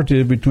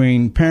cooperative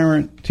between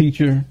parent,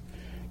 teacher,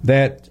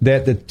 that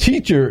the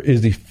teacher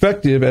is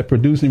effective at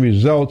producing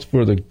results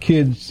for the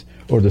kids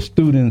or the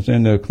students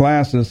in their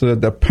classes so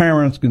that the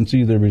parents can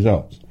see the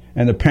results.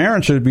 and the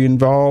parents should be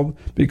involved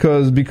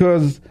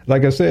because,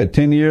 like I said,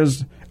 10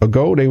 years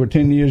ago they were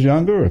 10 years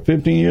younger, or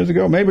 15 years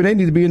ago. Maybe they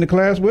need to be in the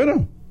class with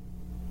them.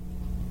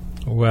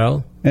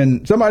 Well,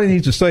 and somebody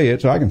needs to say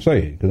it so I can say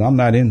it because I'm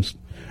not in.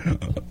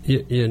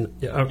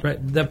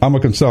 I'm a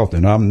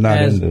consultant. I'm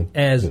not in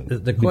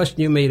the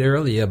question you made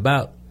earlier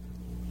about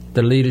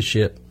the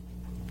leadership.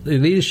 The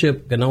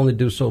leadership can only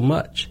do so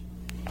much.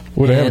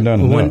 Well, they haven't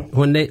done enough.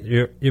 When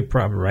you're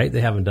probably right.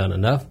 They haven't done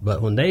enough.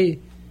 But when they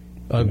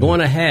are going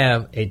to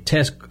have a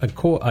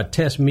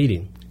test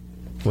meeting,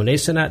 when they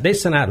send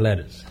out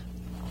letters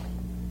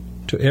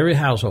to every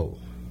household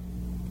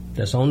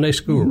that's on their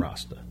school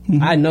roster.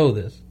 Mm-hmm. I know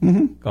this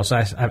because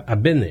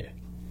I've been there.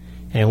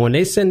 And when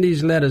they send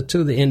these letters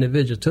to the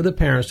individual, to the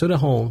parents, to the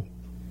home,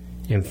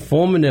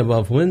 informing them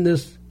of when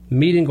this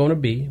meeting going to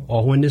be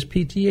or when this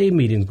PTA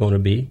meeting is going to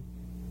be,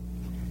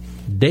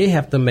 they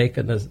have to make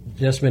an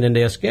adjustment in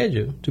their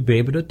schedule to be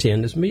able to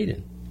attend this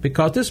meeting.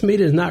 Because this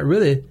meeting is not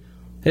really,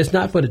 it's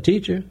not for the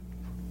teacher.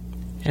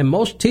 And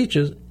most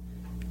teachers,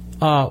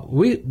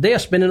 they are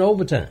spending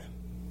overtime.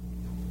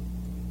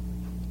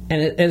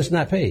 And it's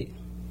not paid.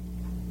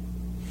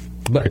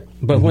 But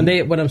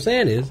what I'm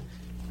saying is,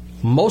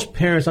 most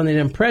parents are under the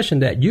impression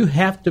that you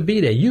have to be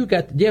there.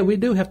 We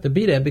do have to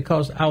be there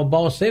because our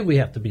boss said we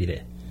have to be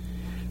there.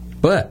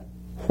 But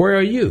where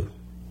are you?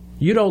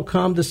 You don't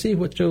come to see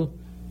what your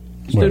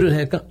student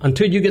had come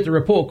until you get the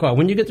report card.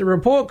 When you get the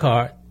report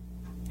card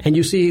and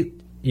you see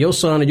your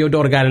son or your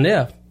daughter got an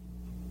F,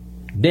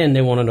 then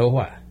they want to know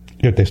why.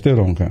 If they still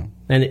don't come.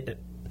 Okay.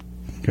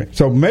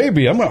 So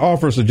maybe I'm going to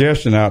offer a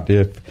suggestion out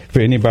there for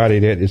anybody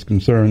that is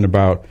concerned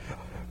about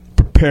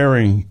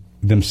preparing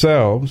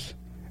themselves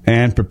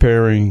and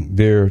preparing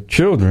their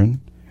children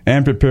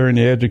and preparing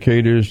the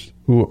educators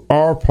who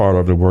are part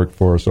of the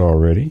workforce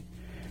already.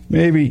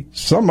 Maybe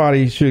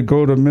somebody should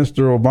go to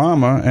Mr.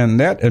 Obama and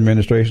that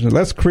administration.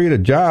 Let's create a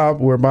job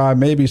whereby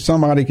maybe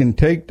somebody can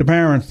take the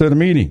parents to the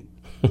meeting.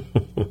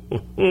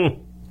 If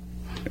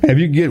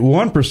you get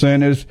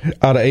 1%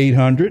 out of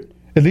 800,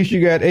 at least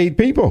you got 8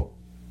 people.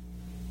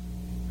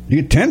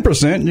 You get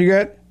 10%, you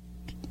got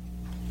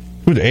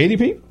 80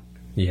 people?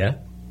 Yeah.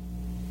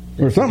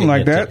 Or something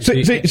like that.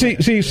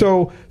 See,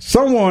 so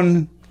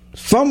someone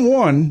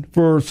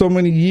for so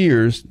many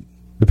years,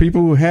 the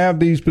people who have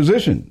these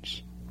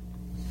positions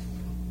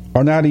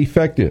are not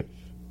effective.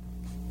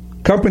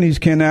 Companies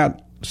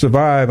cannot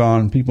survive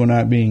on people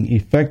not being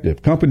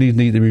effective. Companies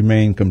need to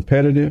remain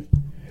competitive.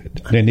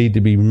 They need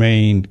to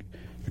remain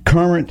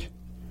current.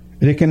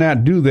 They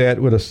cannot do that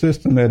with a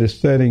system that is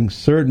setting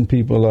certain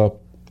people up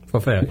for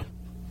failure.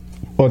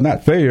 Well,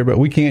 not failure, but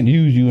we can't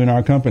use you in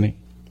our company.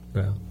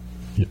 Well,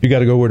 you got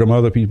to go where them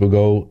other people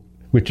go,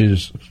 which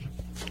is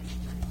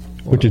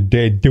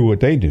they do what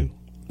they do.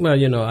 Well,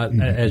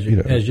 as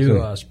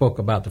you spoke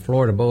about the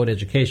Florida Board of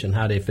Education,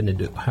 how they finna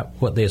do,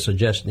 what their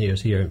suggestion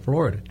is here in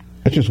Florida.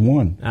 That's just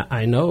one.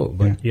 I know,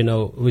 but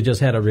we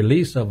just had a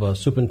release of a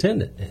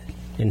superintendent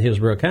in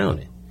Hillsborough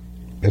County.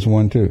 That's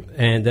one too.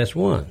 And that's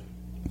one,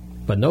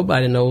 but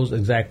nobody knows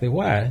exactly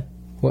why.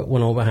 What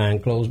went on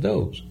behind closed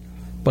doors?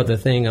 But the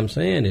thing I'm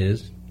saying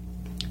is,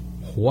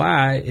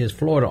 why is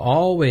Florida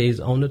always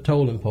on the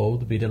totem pole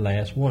to be the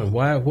last one?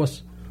 Why?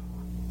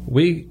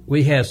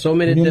 We had so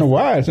many. You know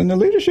why? It's in the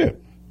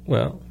leadership.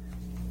 Well,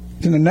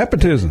 it's in the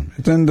nepotism.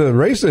 It's in the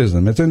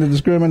racism. It's in the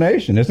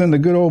discrimination. It's in the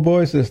good old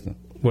boy system.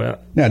 Well,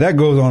 now that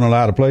goes on a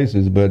lot of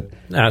places, but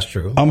that's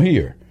true. I'm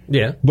here.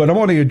 Yeah, but I'm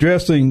only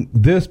addressing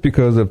this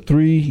because of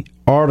 3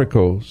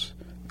 articles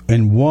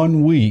in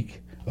 1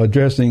 week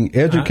addressing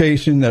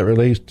education that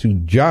relates to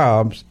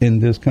jobs in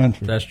this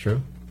country. That's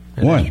true.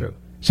 That's true.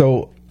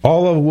 So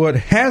all of what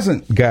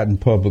hasn't gotten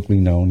publicly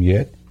known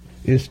yet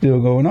is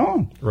still going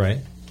on. Right.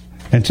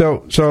 And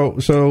so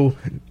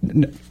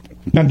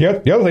now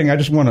the other thing, I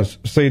just want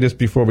to say this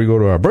before we go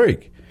to our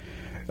break.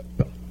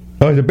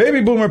 The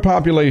baby boomer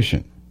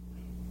population.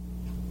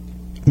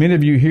 Many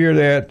of you hear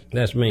that.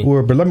 That's me.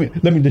 But let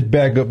me just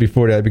back up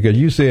before that, because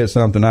you said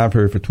something I've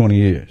heard for 20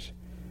 years.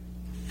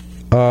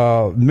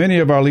 Many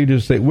of our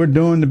leaders say we're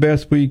doing the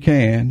best we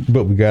can,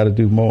 but we got to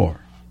do more.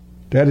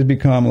 That has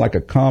become like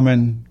a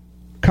common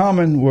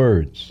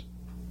words.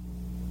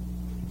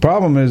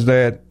 Problem is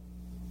that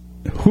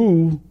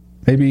who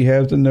maybe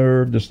has the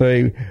nerve to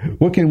say,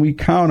 what can we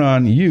count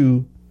on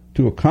you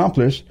to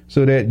accomplish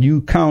so that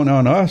you count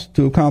on us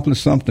to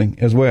accomplish something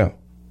as well?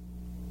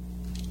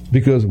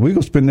 Because we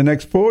will spend the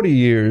next 40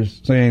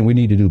 years saying we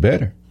need to do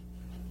better.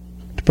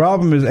 The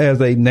problem is,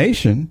 as a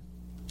nation,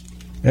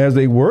 as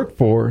a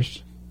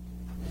workforce,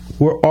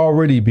 we're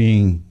already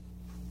being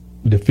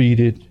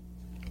defeated,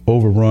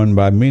 overrun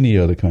by many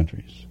other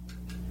countries.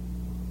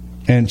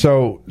 And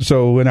so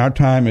when our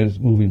time is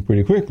moving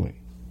pretty quickly.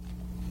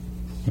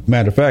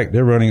 Matter of fact,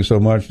 they're running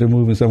so much, they're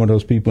moving some of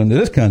those people into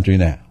this country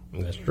now.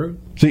 That's true.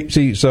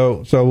 See,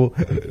 so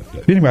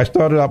anyway, I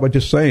started out by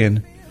just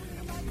saying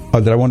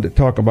that I wanted to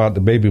talk about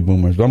the baby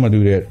boomers. But I'm going to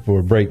do that for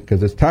a break,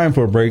 because it's time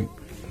for a break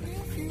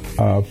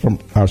from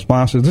our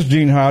sponsors. This is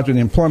Gene Hodge in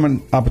the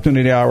Employment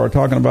Opportunity Hour,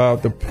 talking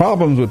about the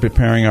problems with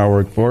preparing our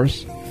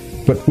workforce.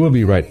 But we'll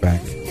be right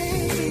back.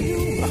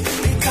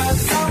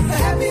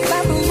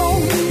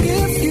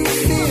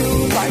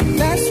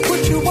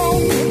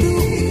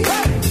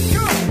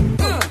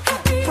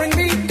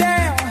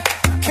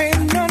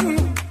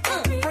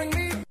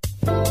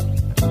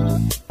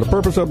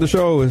 purpose of the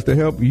show is to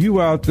help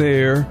you out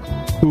there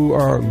who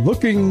are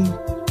looking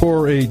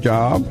for a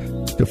job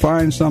to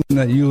find something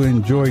that you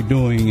enjoy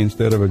doing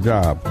instead of a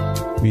job,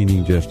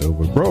 meaning just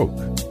over broke.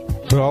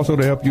 But also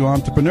to help you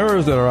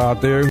entrepreneurs that are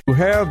out there who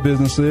have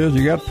businesses,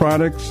 you got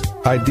products,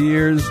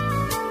 ideas.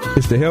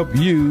 It's to help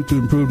you to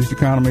improve this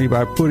economy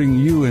by putting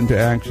you into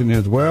action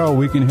as well.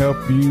 We can help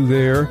you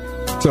there.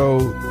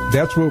 So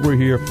that's what we're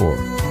here for.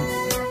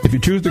 If you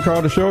choose to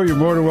call the show, you're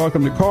more than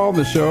welcome to call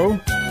the show.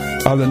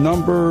 The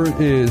number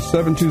is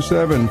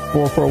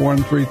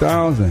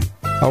 727-441-3000.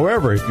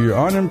 However, if you're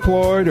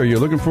unemployed or you're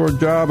looking for a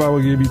job, I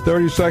will give you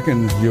 30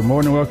 seconds. You're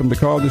more than welcome to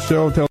call the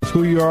show. Tell us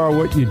who you are,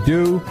 what you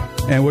do,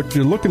 and what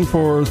you're looking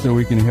for so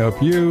we can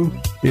help you.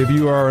 If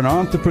you are an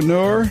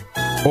entrepreneur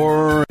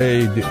or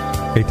a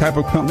type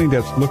of company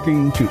that's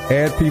looking to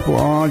add people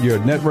on, you're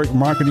a network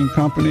marketing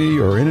company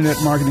or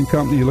internet marketing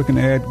company, you're looking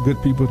to add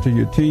good people to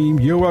your team,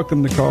 you're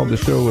welcome to call the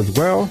show as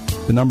well.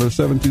 The number is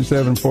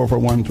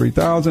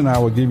 727-441-3000. I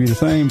will give you the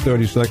same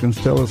 30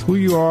 seconds. Tell us who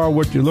you are,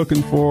 what you're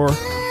looking for,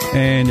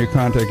 and your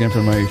contact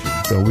information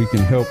so we can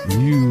help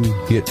you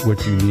get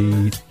what you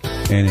need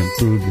and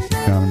improve this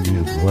economy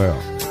as well.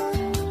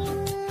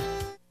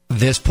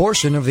 This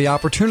portion of the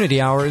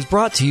Opportunity Hour is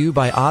brought to you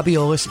by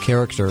Obiolis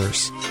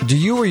Characters. Do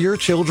you or your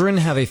children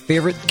have a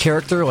favorite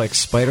character like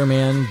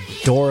Spider-Man,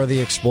 Dora the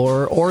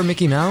Explorer, or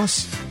Mickey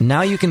Mouse?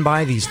 Now you can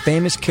buy these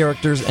famous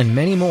characters and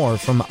many more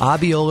from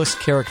Obiolis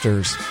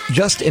Characters.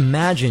 Just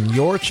imagine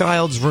your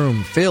child's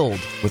room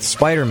filled with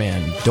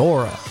Spider-Man,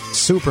 Dora,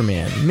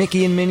 Superman,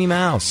 Mickey and Minnie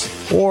Mouse,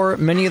 or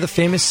many of the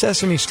famous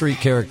Sesame Street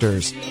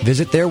characters.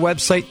 Visit their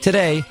website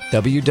today,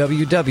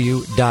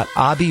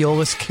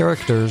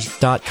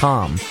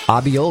 www.obiolicscharacters.com.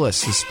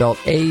 Obiolis is spelled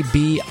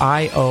A-B-I-O-L-A-S.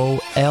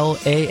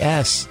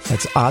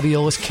 That's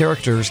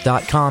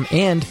obiolicscharacters.com,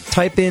 and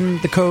type in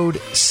the code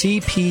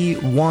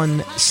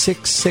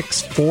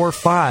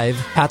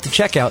CP16645 at the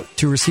checkout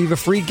to receive a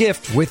free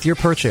gift with your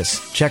purchase.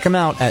 Check them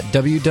out at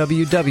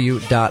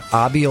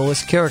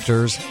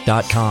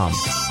www.obiolicscharacters.com.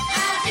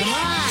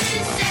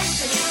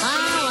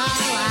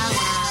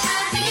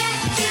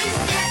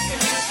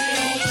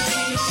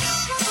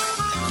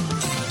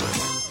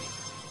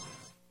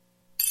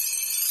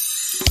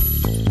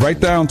 Write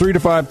down 3 to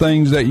 5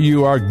 things that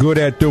you are good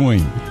at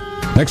doing.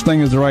 Next thing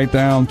is to write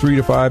down 3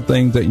 to 5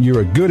 things that you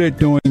are good at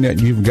doing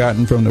that you've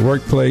gotten from the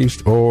workplace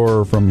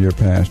or from your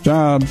past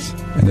jobs.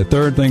 And the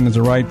third thing is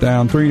to write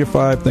down 3 to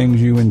 5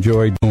 things you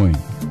enjoy doing.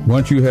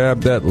 Once you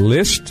have that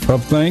list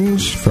of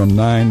things from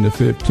 9 to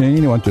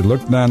 15, I want you to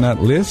look down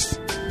that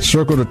list,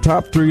 circle the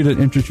top 3 that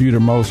interest you the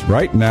most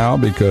right now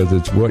because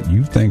it's what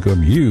you think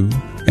of you.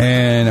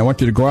 And I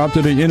want you to go out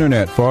to the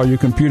internet. For all you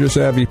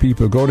computer-savvy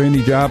people, go to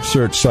any job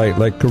search site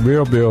like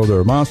Career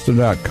Builder,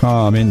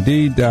 Monster.com,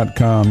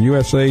 Indeed.com,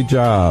 USA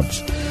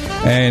Jobs,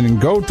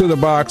 and go to the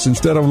box.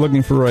 Instead of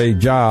looking for a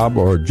job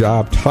or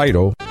job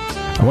title,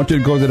 I want you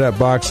to go to that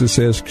box that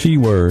says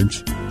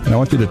keywords, and I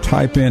want you to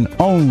type in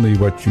only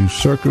what you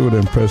circled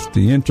and press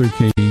the enter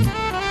key,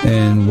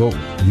 and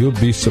you'll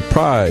be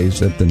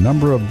surprised at the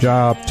number of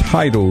job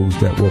titles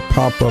that will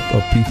pop up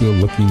of people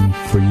looking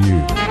for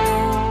you.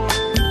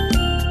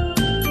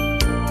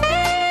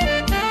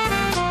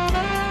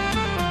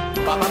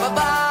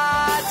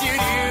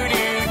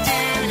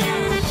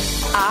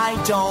 I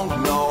don't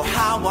know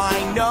how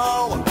I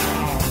know,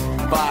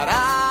 but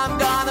I'm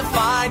gonna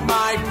find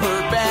my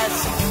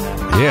purpose.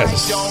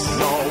 Yes. I don't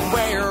know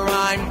where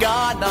I'm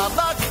gonna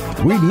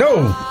look. We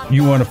know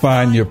you want to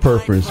find your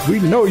purpose. We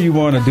know you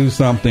want to do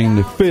something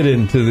to fit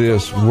into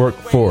this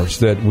workforce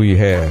that we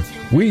have.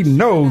 We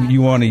know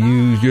you want to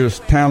use your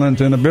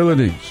talents and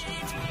abilities.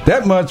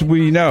 That much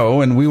we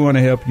know, and we want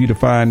to help you to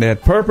find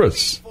that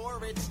purpose.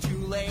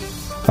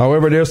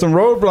 However, there's some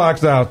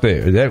roadblocks out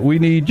there that we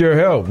need your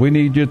help. We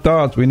need your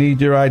thoughts. We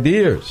need your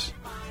ideas.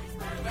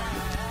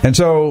 And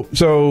so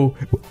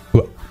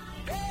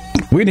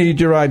we need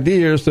your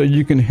ideas so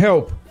you can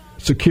help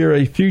secure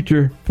a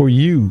future for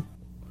you.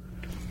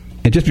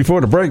 And just before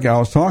the break, I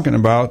was talking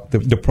about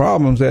the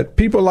problems that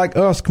people like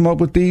us come up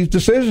with these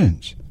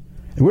decisions.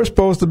 And we're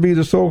supposed to be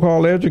the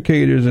so-called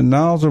educators and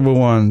knowledgeable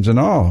ones and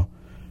all.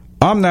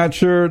 I'm not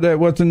sure that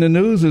what's in the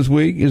news this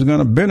week is going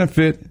to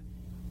benefit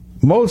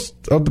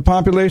most of the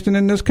population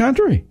in this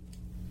country.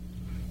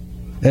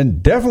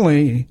 And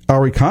definitely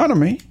our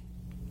economy,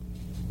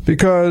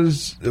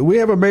 because we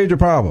have a major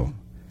problem.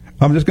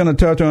 I'm just going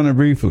to touch on it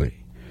briefly.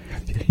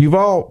 You've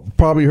all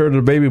probably heard of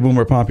the baby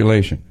boomer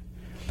population.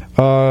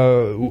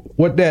 In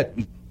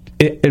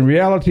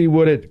reality,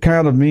 what it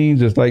kind of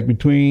means is like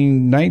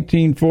between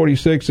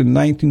 1946 and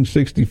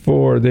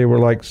 1964, there were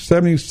like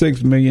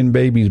 76 million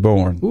babies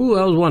born. Ooh,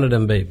 I was one of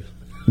them babies.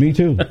 Me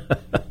too.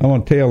 I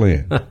want tail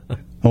end.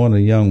 I want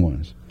the young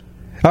ones.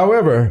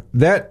 However,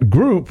 that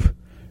group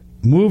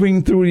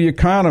moving through the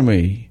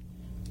economy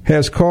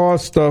has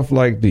caused stuff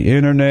like the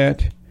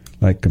internet,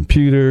 like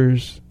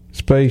computers,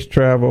 space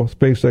travel,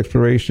 space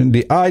exploration.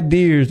 The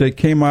ideas that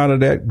came out of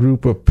that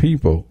group of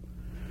people,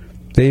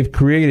 they've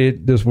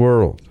created this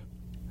world.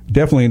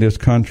 Definitely this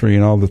country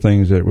and all the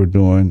things that we're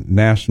doing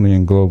nationally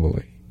and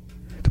globally.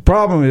 The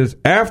problem is,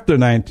 after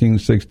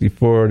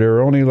 1964, there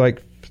were only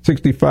like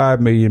 65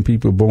 million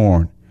people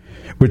born,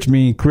 which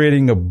means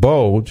creating a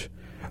bulge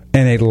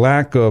and a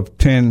lack of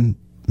 10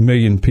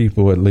 million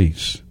people at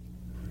least.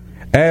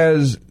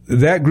 As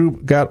that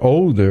group got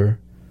older,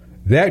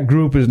 that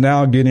group is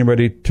now getting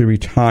ready to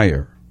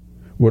retire.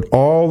 With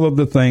all of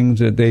the things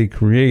that they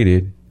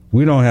created,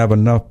 we don't have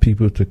enough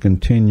people to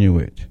continue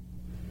it.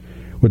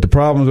 With the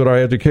problems with our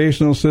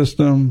educational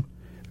system,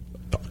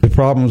 the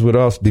problems with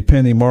us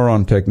depending more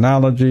on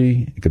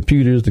technology,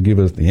 computers to give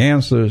us the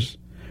answers,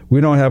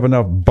 we don't have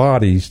enough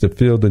bodies to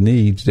fill the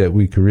needs that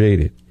we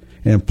created.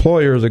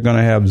 Employers are going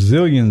to have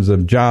zillions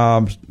of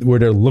jobs where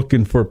they're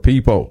looking for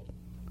people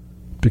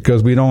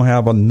because we don't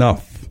have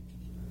enough.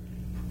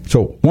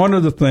 So one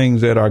of the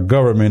things that our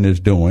government is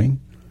doing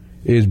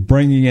is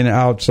bringing in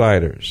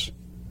outsiders.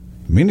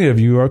 Many of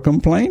you are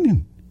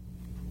complaining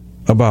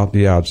about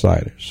the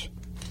outsiders.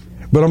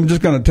 But I'm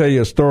just going to tell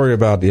you a story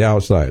about the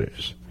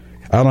outsiders.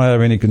 I don't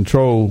have any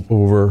control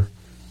over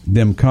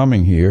them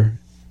coming here,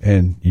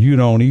 and you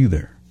don't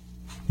either.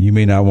 You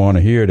may not want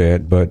to hear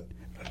that, but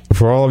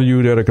for all of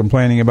you that are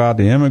complaining about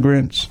the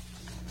immigrants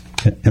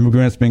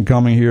been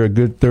coming here a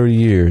good 30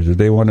 years. If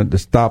they wanted to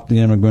stop the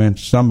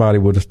immigrants, somebody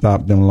would have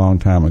stopped them a long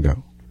time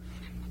ago.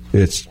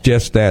 It's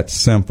just that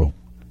simple.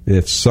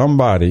 If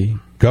somebody,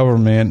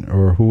 government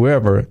or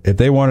whoever, if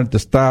they wanted to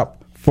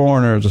stop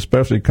foreigners,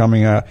 especially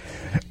coming out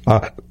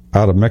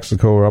of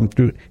Mexico, or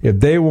if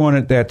they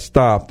wanted that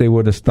stopped, they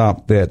would have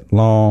stopped that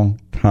long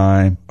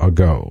time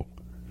ago.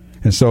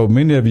 And so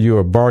many of you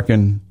are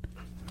barking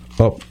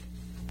up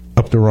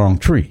the wrong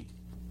tree.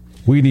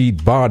 We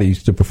need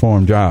bodies to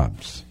perform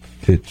jobs.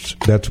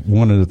 That's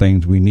one of the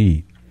things we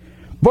need.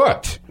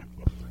 But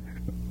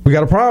we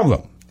got a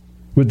problem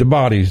with the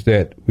bodies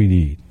that we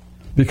need,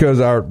 because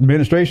our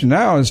administration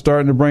now is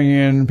starting to bring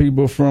in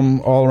people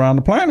from all around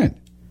the planet,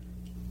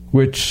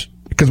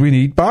 because we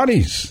need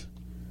bodies.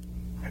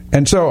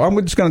 And so I'm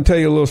just going to tell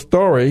you a little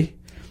story.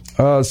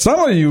 Some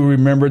of you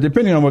remember,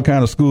 depending on what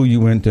kind of school you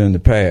went to in the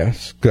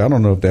past, because I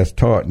don't know if that's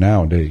taught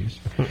nowadays.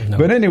 No.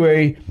 But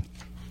anyway,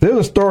 there's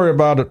a story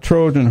about a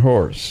Trojan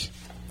horse.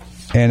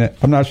 And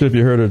I'm not sure if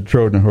you heard of the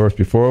Trojan horse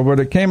before, but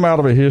it came out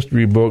of a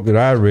history book that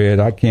I read.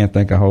 I can't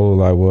think how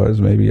old I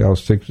was. Maybe I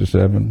was 6 or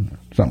 7,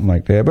 something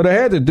like that. But it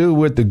had to do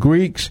with the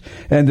Greeks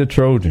and the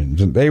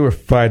Trojans, and they were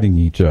fighting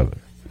each other.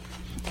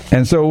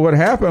 And so what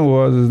happened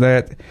was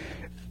that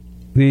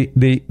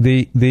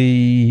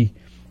the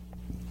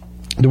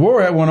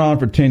war had went on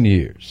for 10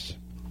 years.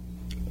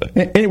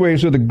 Anyway,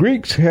 so the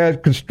Greeks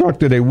had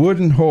constructed a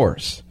wooden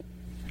horse.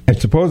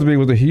 It supposedly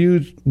was a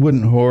huge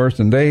wooden horse,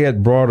 and they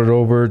had brought it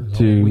over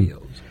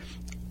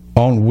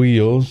on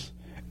wheels,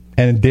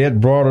 and they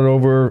had brought it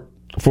over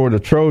for the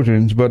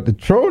Trojans, but the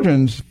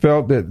Trojans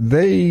felt that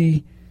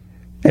they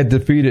had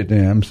defeated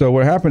them. So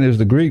what happened is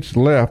the Greeks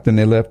left, and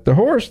they left the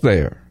horse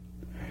there.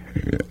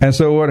 And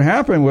so what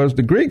happened was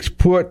the Greeks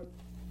put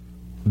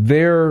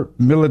their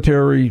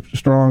military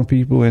strong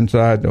people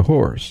inside the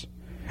horse.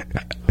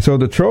 So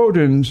the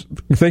Trojans,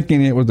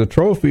 thinking it was a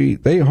trophy,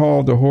 they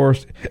hauled the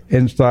horse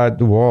inside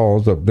the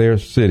walls of their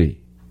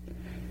city.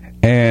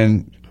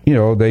 And,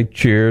 they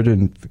cheered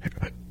and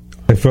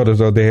they felt as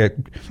though they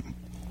had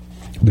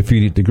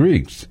defeated the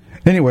Greeks.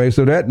 Anyway,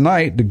 so that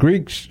night, the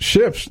Greeks'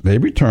 ships, they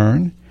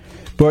returned.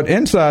 But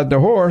inside the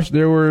horse,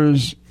 there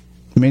was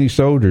many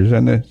soldiers.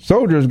 And the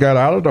soldiers got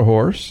out of the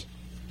horse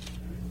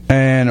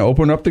and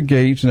opened up the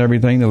gates and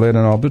everything to let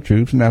in all the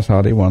troops. And that's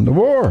how they won the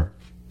war.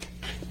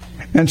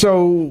 And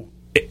so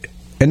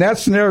in that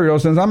scenario,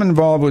 since I'm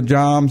involved with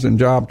jobs and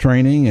job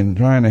training and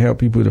trying to help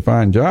people to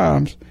find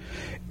jobs,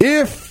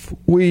 if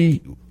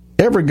we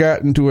ever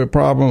got into a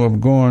problem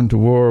of going to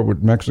war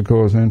with Mexico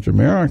or Central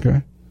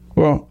America,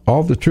 well,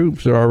 all the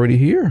troops are already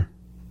here.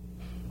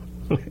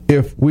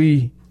 If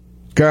we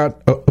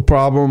got a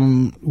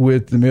problem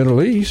with the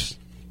Middle East,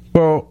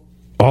 well,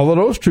 all of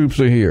those troops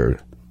are here.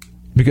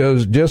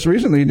 Because just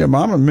recently, the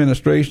Obama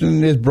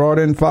administration has brought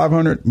in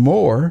 500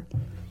 more.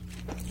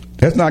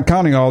 That's not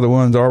counting all the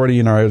ones already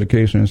in our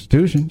education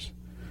institutions.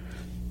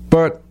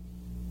 But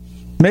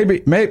maybe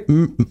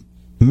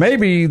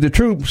the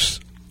troops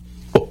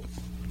are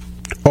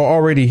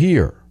already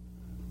here.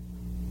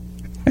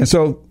 And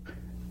so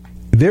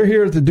they're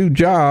here to do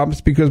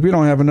jobs because we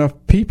don't have enough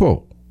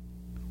people.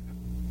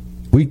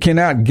 We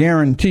cannot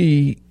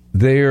guarantee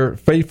their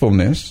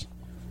faithfulness,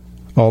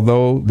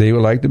 although they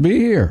would like to be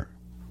here.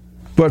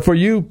 But for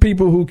you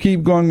people who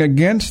keep going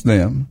against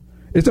them,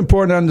 it's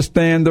important to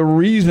understand the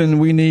reason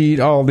we need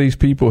all these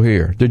people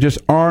here. There just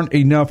aren't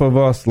enough of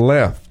us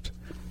left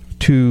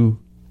to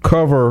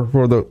cover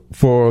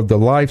for the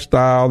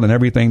lifestyle and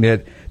everything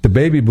that the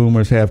baby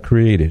boomers have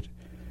created,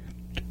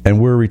 and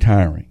we're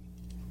retiring.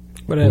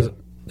 But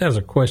there's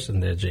a question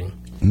there, Gene.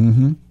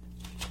 Mm-hmm.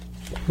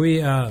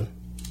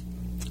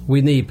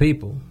 We need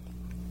people,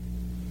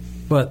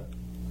 but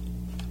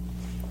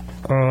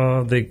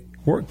the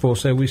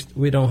workforce said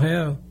we don't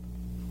have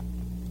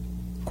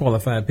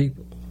qualified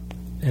people.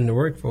 And the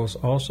workforce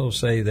also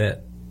say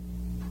that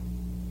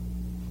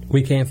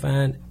we can't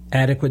find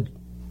adequate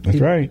That's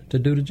right. to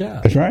do the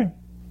job. That's right.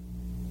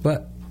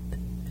 But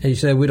and you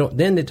said we don't.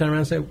 Then they turn around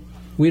and say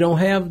we don't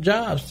have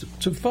jobs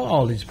for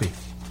all these people.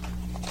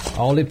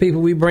 All the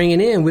people we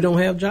bringing in, we don't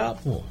have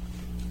jobs for.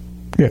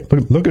 Yeah,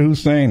 but look at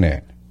who's saying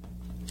that.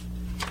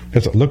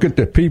 Look at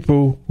the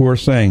people who are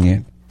saying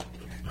it,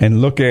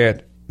 and look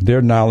at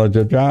their knowledge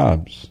of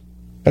jobs.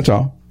 That's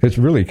all. It's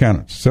really kind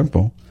of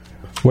simple.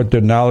 What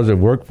their knowledge of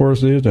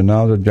workforce is, their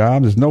knowledge of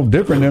jobs, is no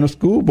different than a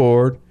school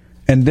board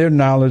and their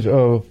knowledge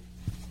of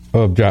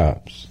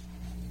jobs.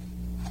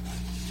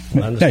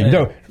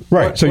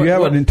 Right. So you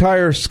have an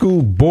entire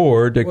school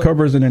board that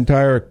covers an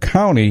entire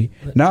county,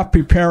 not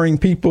preparing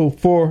people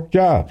for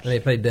jobs. Let me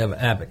play devil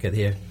advocate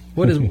here.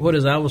 What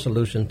is our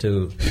solution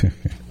to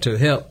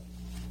help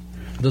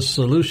the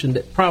solution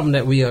problem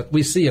that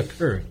we see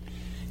occur?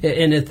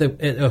 And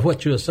if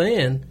what you're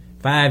saying,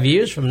 5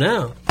 years from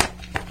now,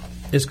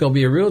 it's going to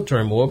be a real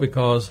turmoil,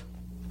 because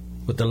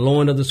with the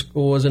lowering of the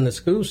scores in the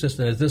school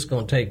system, is this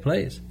going to take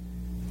place?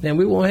 Then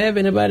we won't have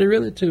anybody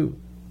really to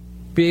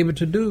be able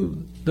to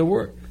do the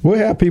work. We'll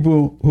have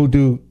people who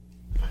do,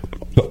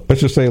 let's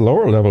just say,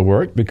 lower level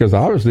work, because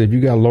obviously if you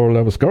got lower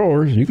level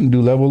scores, you can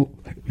do lower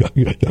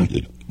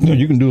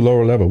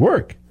level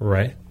work.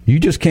 Right. You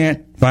just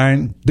can't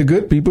find the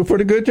good people for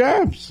the good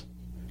jobs.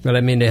 Well,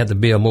 I mean, they have to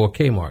build more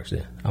Kmarts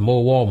then, or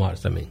more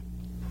Walmarts, I mean.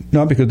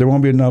 No, because there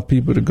won't be enough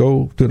people to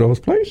go to those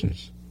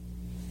places.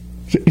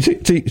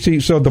 See,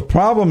 so the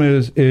problem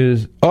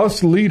is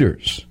us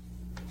leaders.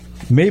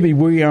 Maybe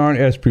we aren't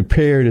as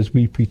prepared as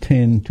we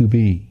pretend to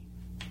be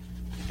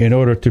in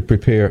order to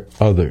prepare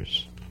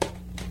others.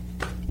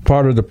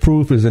 Part of the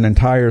proof is an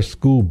entire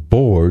school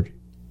board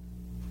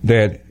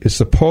that is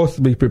supposed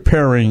to be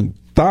preparing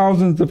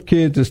thousands of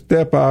kids to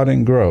step out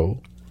and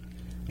grow,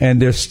 and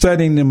they're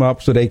setting them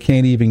up so they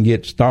can't even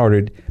get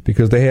started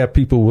because they have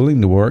people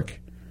willing to work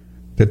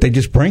that they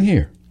just bring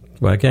here.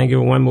 Well, I can't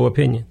give one more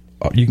opinion.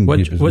 You can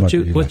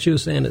what you're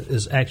saying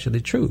is actually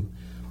true.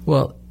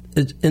 Well,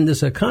 in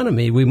this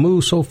economy, we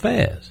move so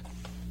fast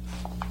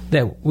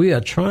that we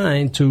are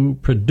trying to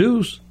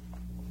produce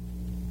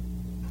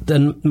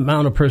the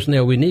amount of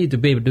personnel we need to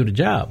be able to do the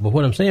job. But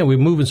what I'm saying, we're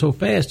moving so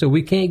fast that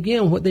we can't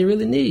give them what they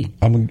really need.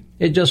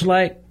 It's just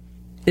like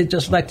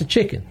the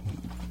chicken.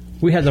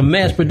 We have to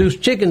mass-produce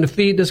chicken to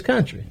feed this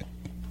country.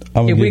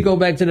 If we go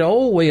back to the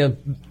old way of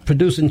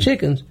producing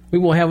chickens, we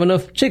won't have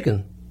enough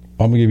chicken.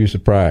 I'm going to give you a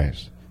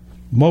surprise.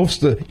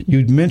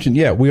 You mentioned,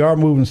 we are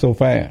moving so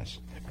fast.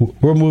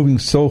 We're moving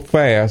so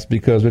fast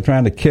because we're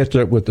trying to catch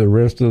up with the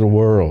rest of the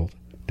world.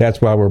 That's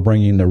why we're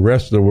bringing the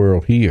rest of the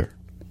world here.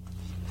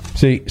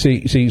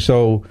 See,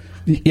 so,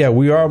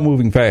 we are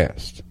moving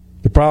fast.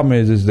 The problem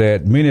is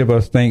that many of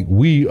us think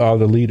we are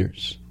the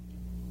leaders.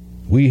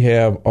 We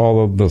have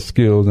all of the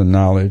skills and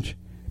knowledge,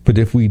 but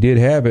if we did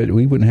have it,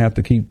 we wouldn't have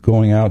to keep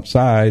going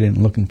outside and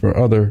looking for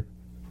other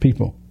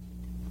people.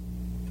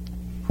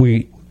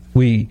 We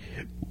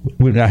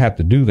would not have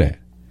to do that.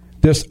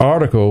 This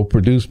article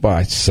produced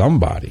by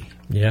somebody,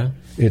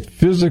 it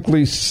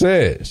physically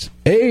says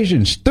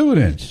Asian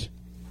students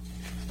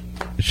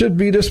should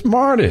be the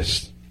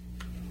smartest,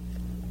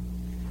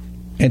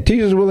 and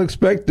teachers will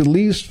expect the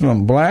least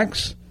from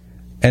blacks.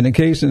 And in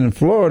case in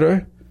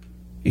Florida,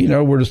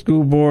 where the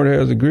school board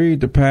has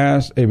agreed to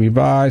pass a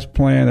revised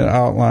plan that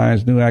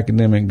outlines new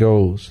academic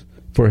goals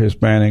for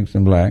Hispanics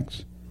and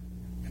blacks,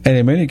 and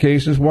in many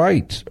cases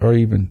whites are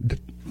even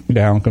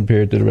down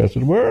compared to the rest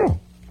of the world.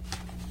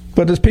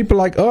 But there's people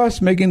like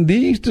us making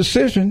these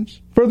decisions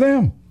for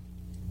them.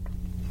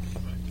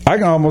 I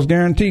can almost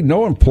guarantee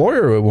no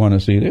employer would want to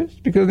see this,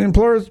 because the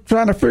employer's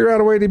trying to figure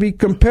out a way to be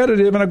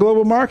competitive in a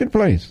global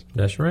marketplace.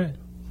 That's right.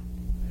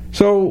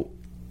 So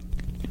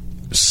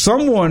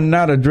someone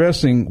not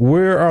addressing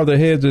where are the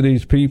heads of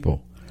these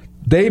people.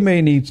 They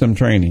may need some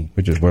training,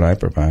 which is what I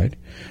provide,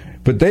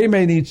 but they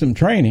may need some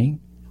training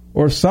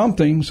or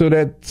something so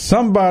that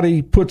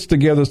somebody puts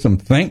together some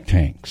think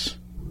tanks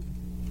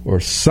or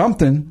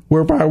something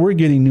whereby we're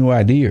getting new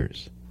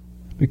ideas.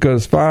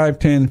 Because 5,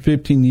 10,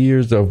 15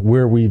 years of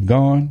where we've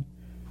gone,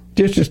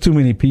 there's just too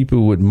many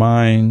people with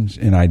minds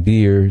and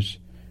ideas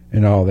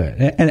and all that.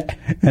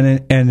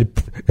 And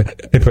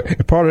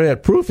part of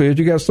that proof is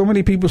you got so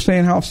many people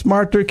saying how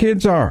smart their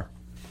kids are.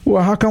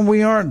 Well, how come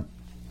we aren't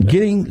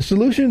getting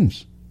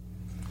solutions?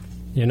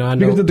 I know.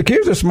 Because if the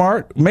kids are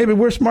smart, maybe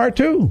we're smart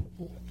too.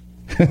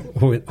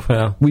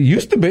 Well, we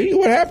used to be.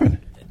 What happened?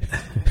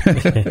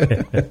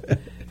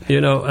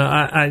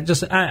 I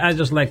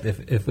just like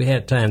if we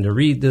had time to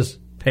read this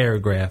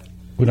paragraph.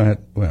 We don't have,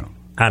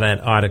 out of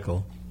that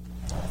article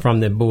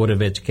from the Board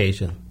of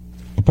Education.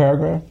 A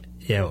paragraph?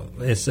 Yeah,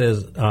 it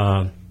says.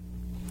 Okay,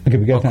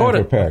 we got time for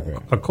a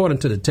paragraph. According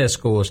to the test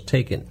scores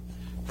taken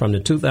from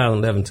the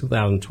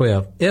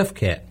 2011-2012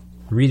 FCAT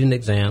reading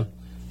exam,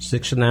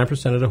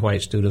 69% of the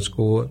white students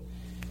scored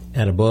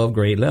at above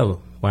grade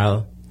level,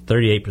 while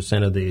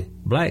 38% of the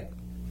black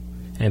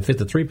and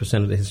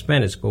 53% of the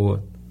Hispanic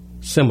scored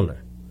similar.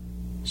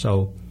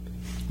 So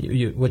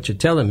what you're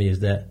telling me is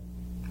that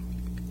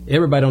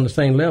everybody on the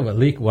same level,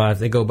 leak-wise,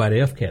 they go by the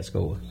FCAT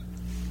scores.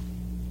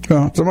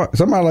 Well,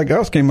 somebody like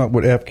us came up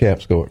with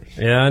FCAP scores.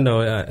 Yeah, I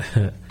know.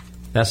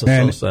 That's a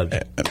sole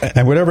subject.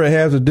 And whatever it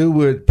has to do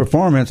with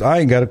performance, I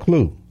ain't got a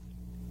clue.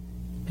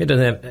 It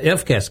doesn't have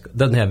FCAS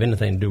doesn't have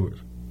anything to do with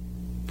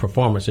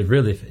performance.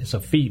 It's a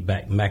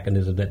feedback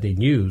mechanism that they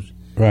use,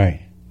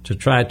 right, to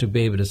try to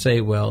be able to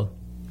say, well,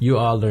 you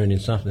are learning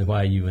something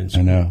while you in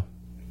school. I know,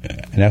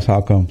 and that's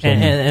how come.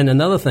 And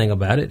another thing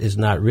about it is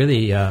not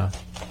really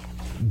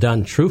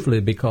done truthfully,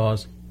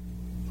 because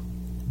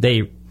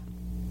they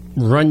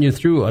run you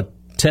through a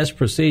test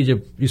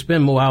procedure. You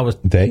spend more hours.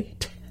 They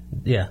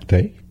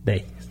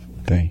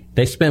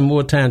spend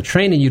more time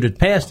training you to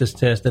pass this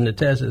test than the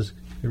test is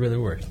really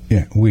worth.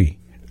 Yeah, we.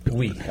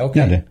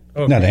 Okay.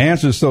 Now the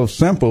answer is so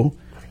simple.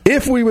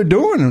 If we were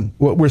doing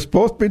what we're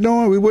supposed to be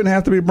doing, we wouldn't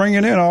have to be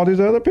bringing in all these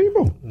other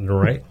people,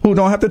 right? Who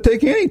don't have to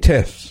take any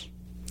tests.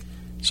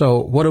 So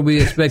what are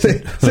we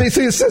expecting?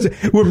 see,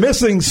 we're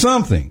missing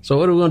something. So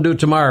what are we going to do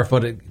tomorrow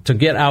to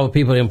get our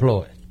people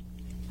employed?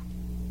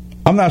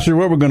 I'm not sure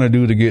what we're going to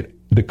do to get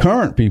the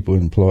current people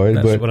employed.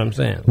 That's but what I'm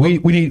saying. We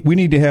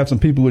need to have some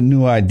people with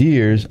new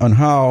ideas on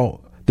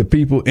how the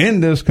people in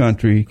this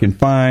country can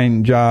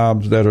find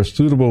jobs that are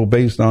suitable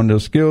based on their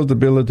skills,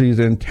 abilities,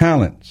 and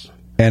talents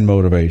and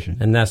motivation.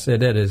 And that's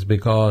it. That is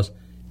because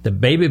the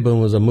baby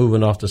boomers are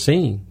moving off the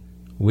scene.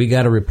 We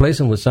got to replace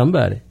them with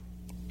somebody.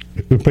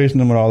 Replacing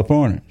them with all the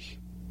foreigners.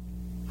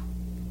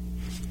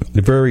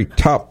 The very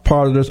top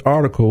part of this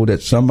article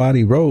that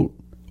somebody wrote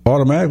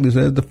automatically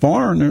says the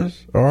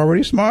foreigners are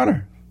already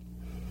smarter.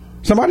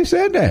 Somebody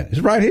said that. It's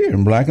right here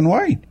in black and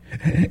white.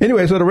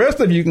 Anyway, so the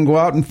rest of you can go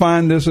out and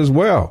find this as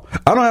well.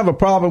 I don't have a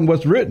problem with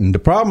what's written. The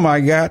problem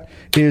I got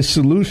is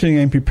solutioning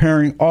and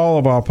preparing all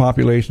of our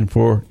population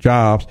for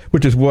jobs,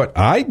 which is what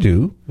I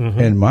do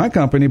in my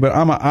company, but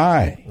I'm an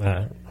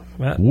I.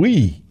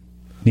 We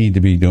need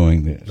to be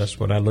doing this. That's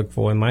what I look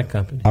for in my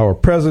company. Our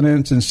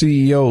presidents and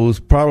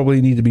CEOs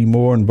probably need to be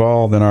more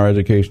involved in our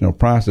educational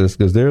process,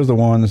 because they're the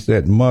ones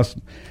that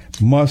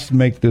must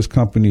make this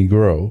company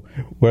grow,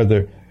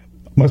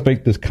 must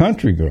make this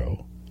country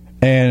grow.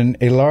 And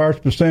a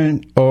large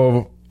percent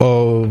of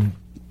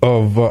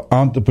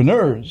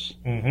entrepreneurs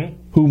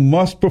who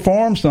must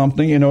perform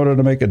something in order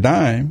to make a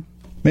dime,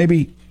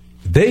 maybe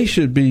they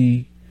should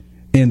be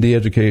in the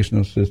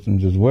educational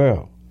systems as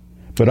well.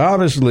 But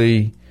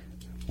obviously,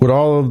 with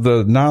all of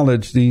the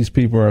knowledge these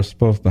people are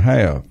supposed to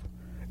have,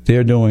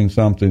 they're doing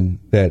something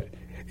that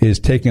is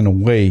taking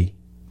away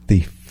the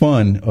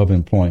fun of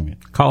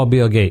employment. Call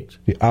Bill Gates.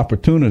 The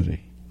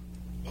opportunity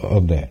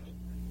of that.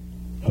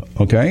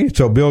 Okay,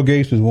 so Bill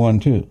Gates is one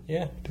too.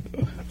 Yeah.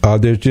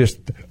 There's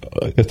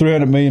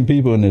 300 million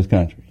people in this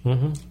country.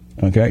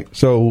 Okay,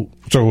 so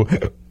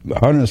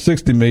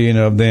 160 million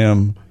of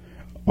them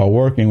are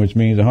working, which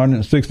means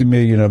 160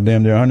 million of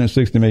them, there are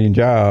 160 million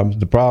jobs.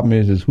 The problem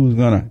is who's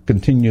going to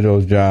continue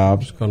those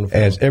jobs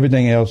as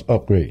everything else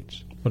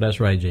upgrades. Well, that's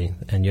right, Gene.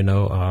 And,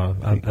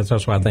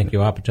 that's why I think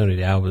your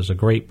opportunity hour was a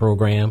great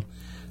program.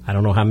 I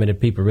don't know how many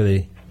people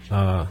really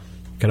can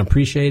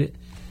appreciate it,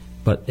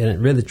 but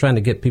really trying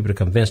to get people to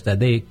convince that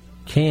they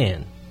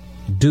can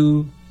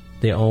do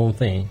their own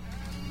thing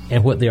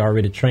and what they're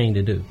already trained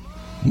to do.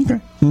 Okay.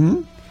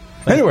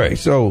 Anyway,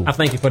 so I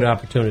thank you for the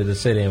opportunity to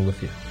sit in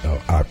with you. Oh,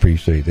 I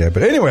appreciate that.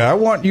 But anyway, I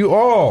want you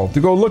all to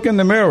go look in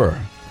the mirror.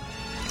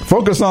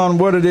 Focus on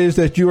what it is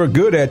that you are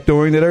good at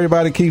doing, that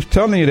everybody keeps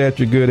telling you that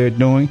you're good at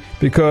doing,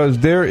 because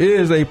there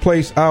is a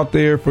place out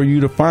there for you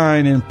to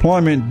find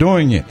employment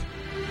doing it.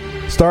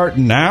 Start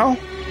now.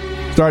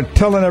 Start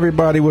telling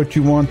everybody what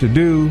you want to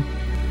do.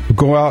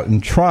 Go out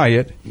and try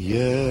it,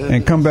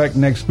 and come back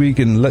next week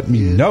and let me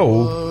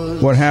know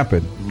what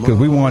happened, because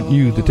we want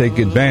you to take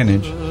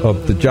advantage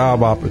of the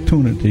job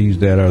opportunities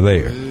that are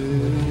there.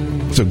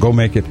 So go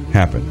make it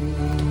happen.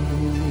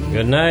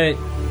 Good night.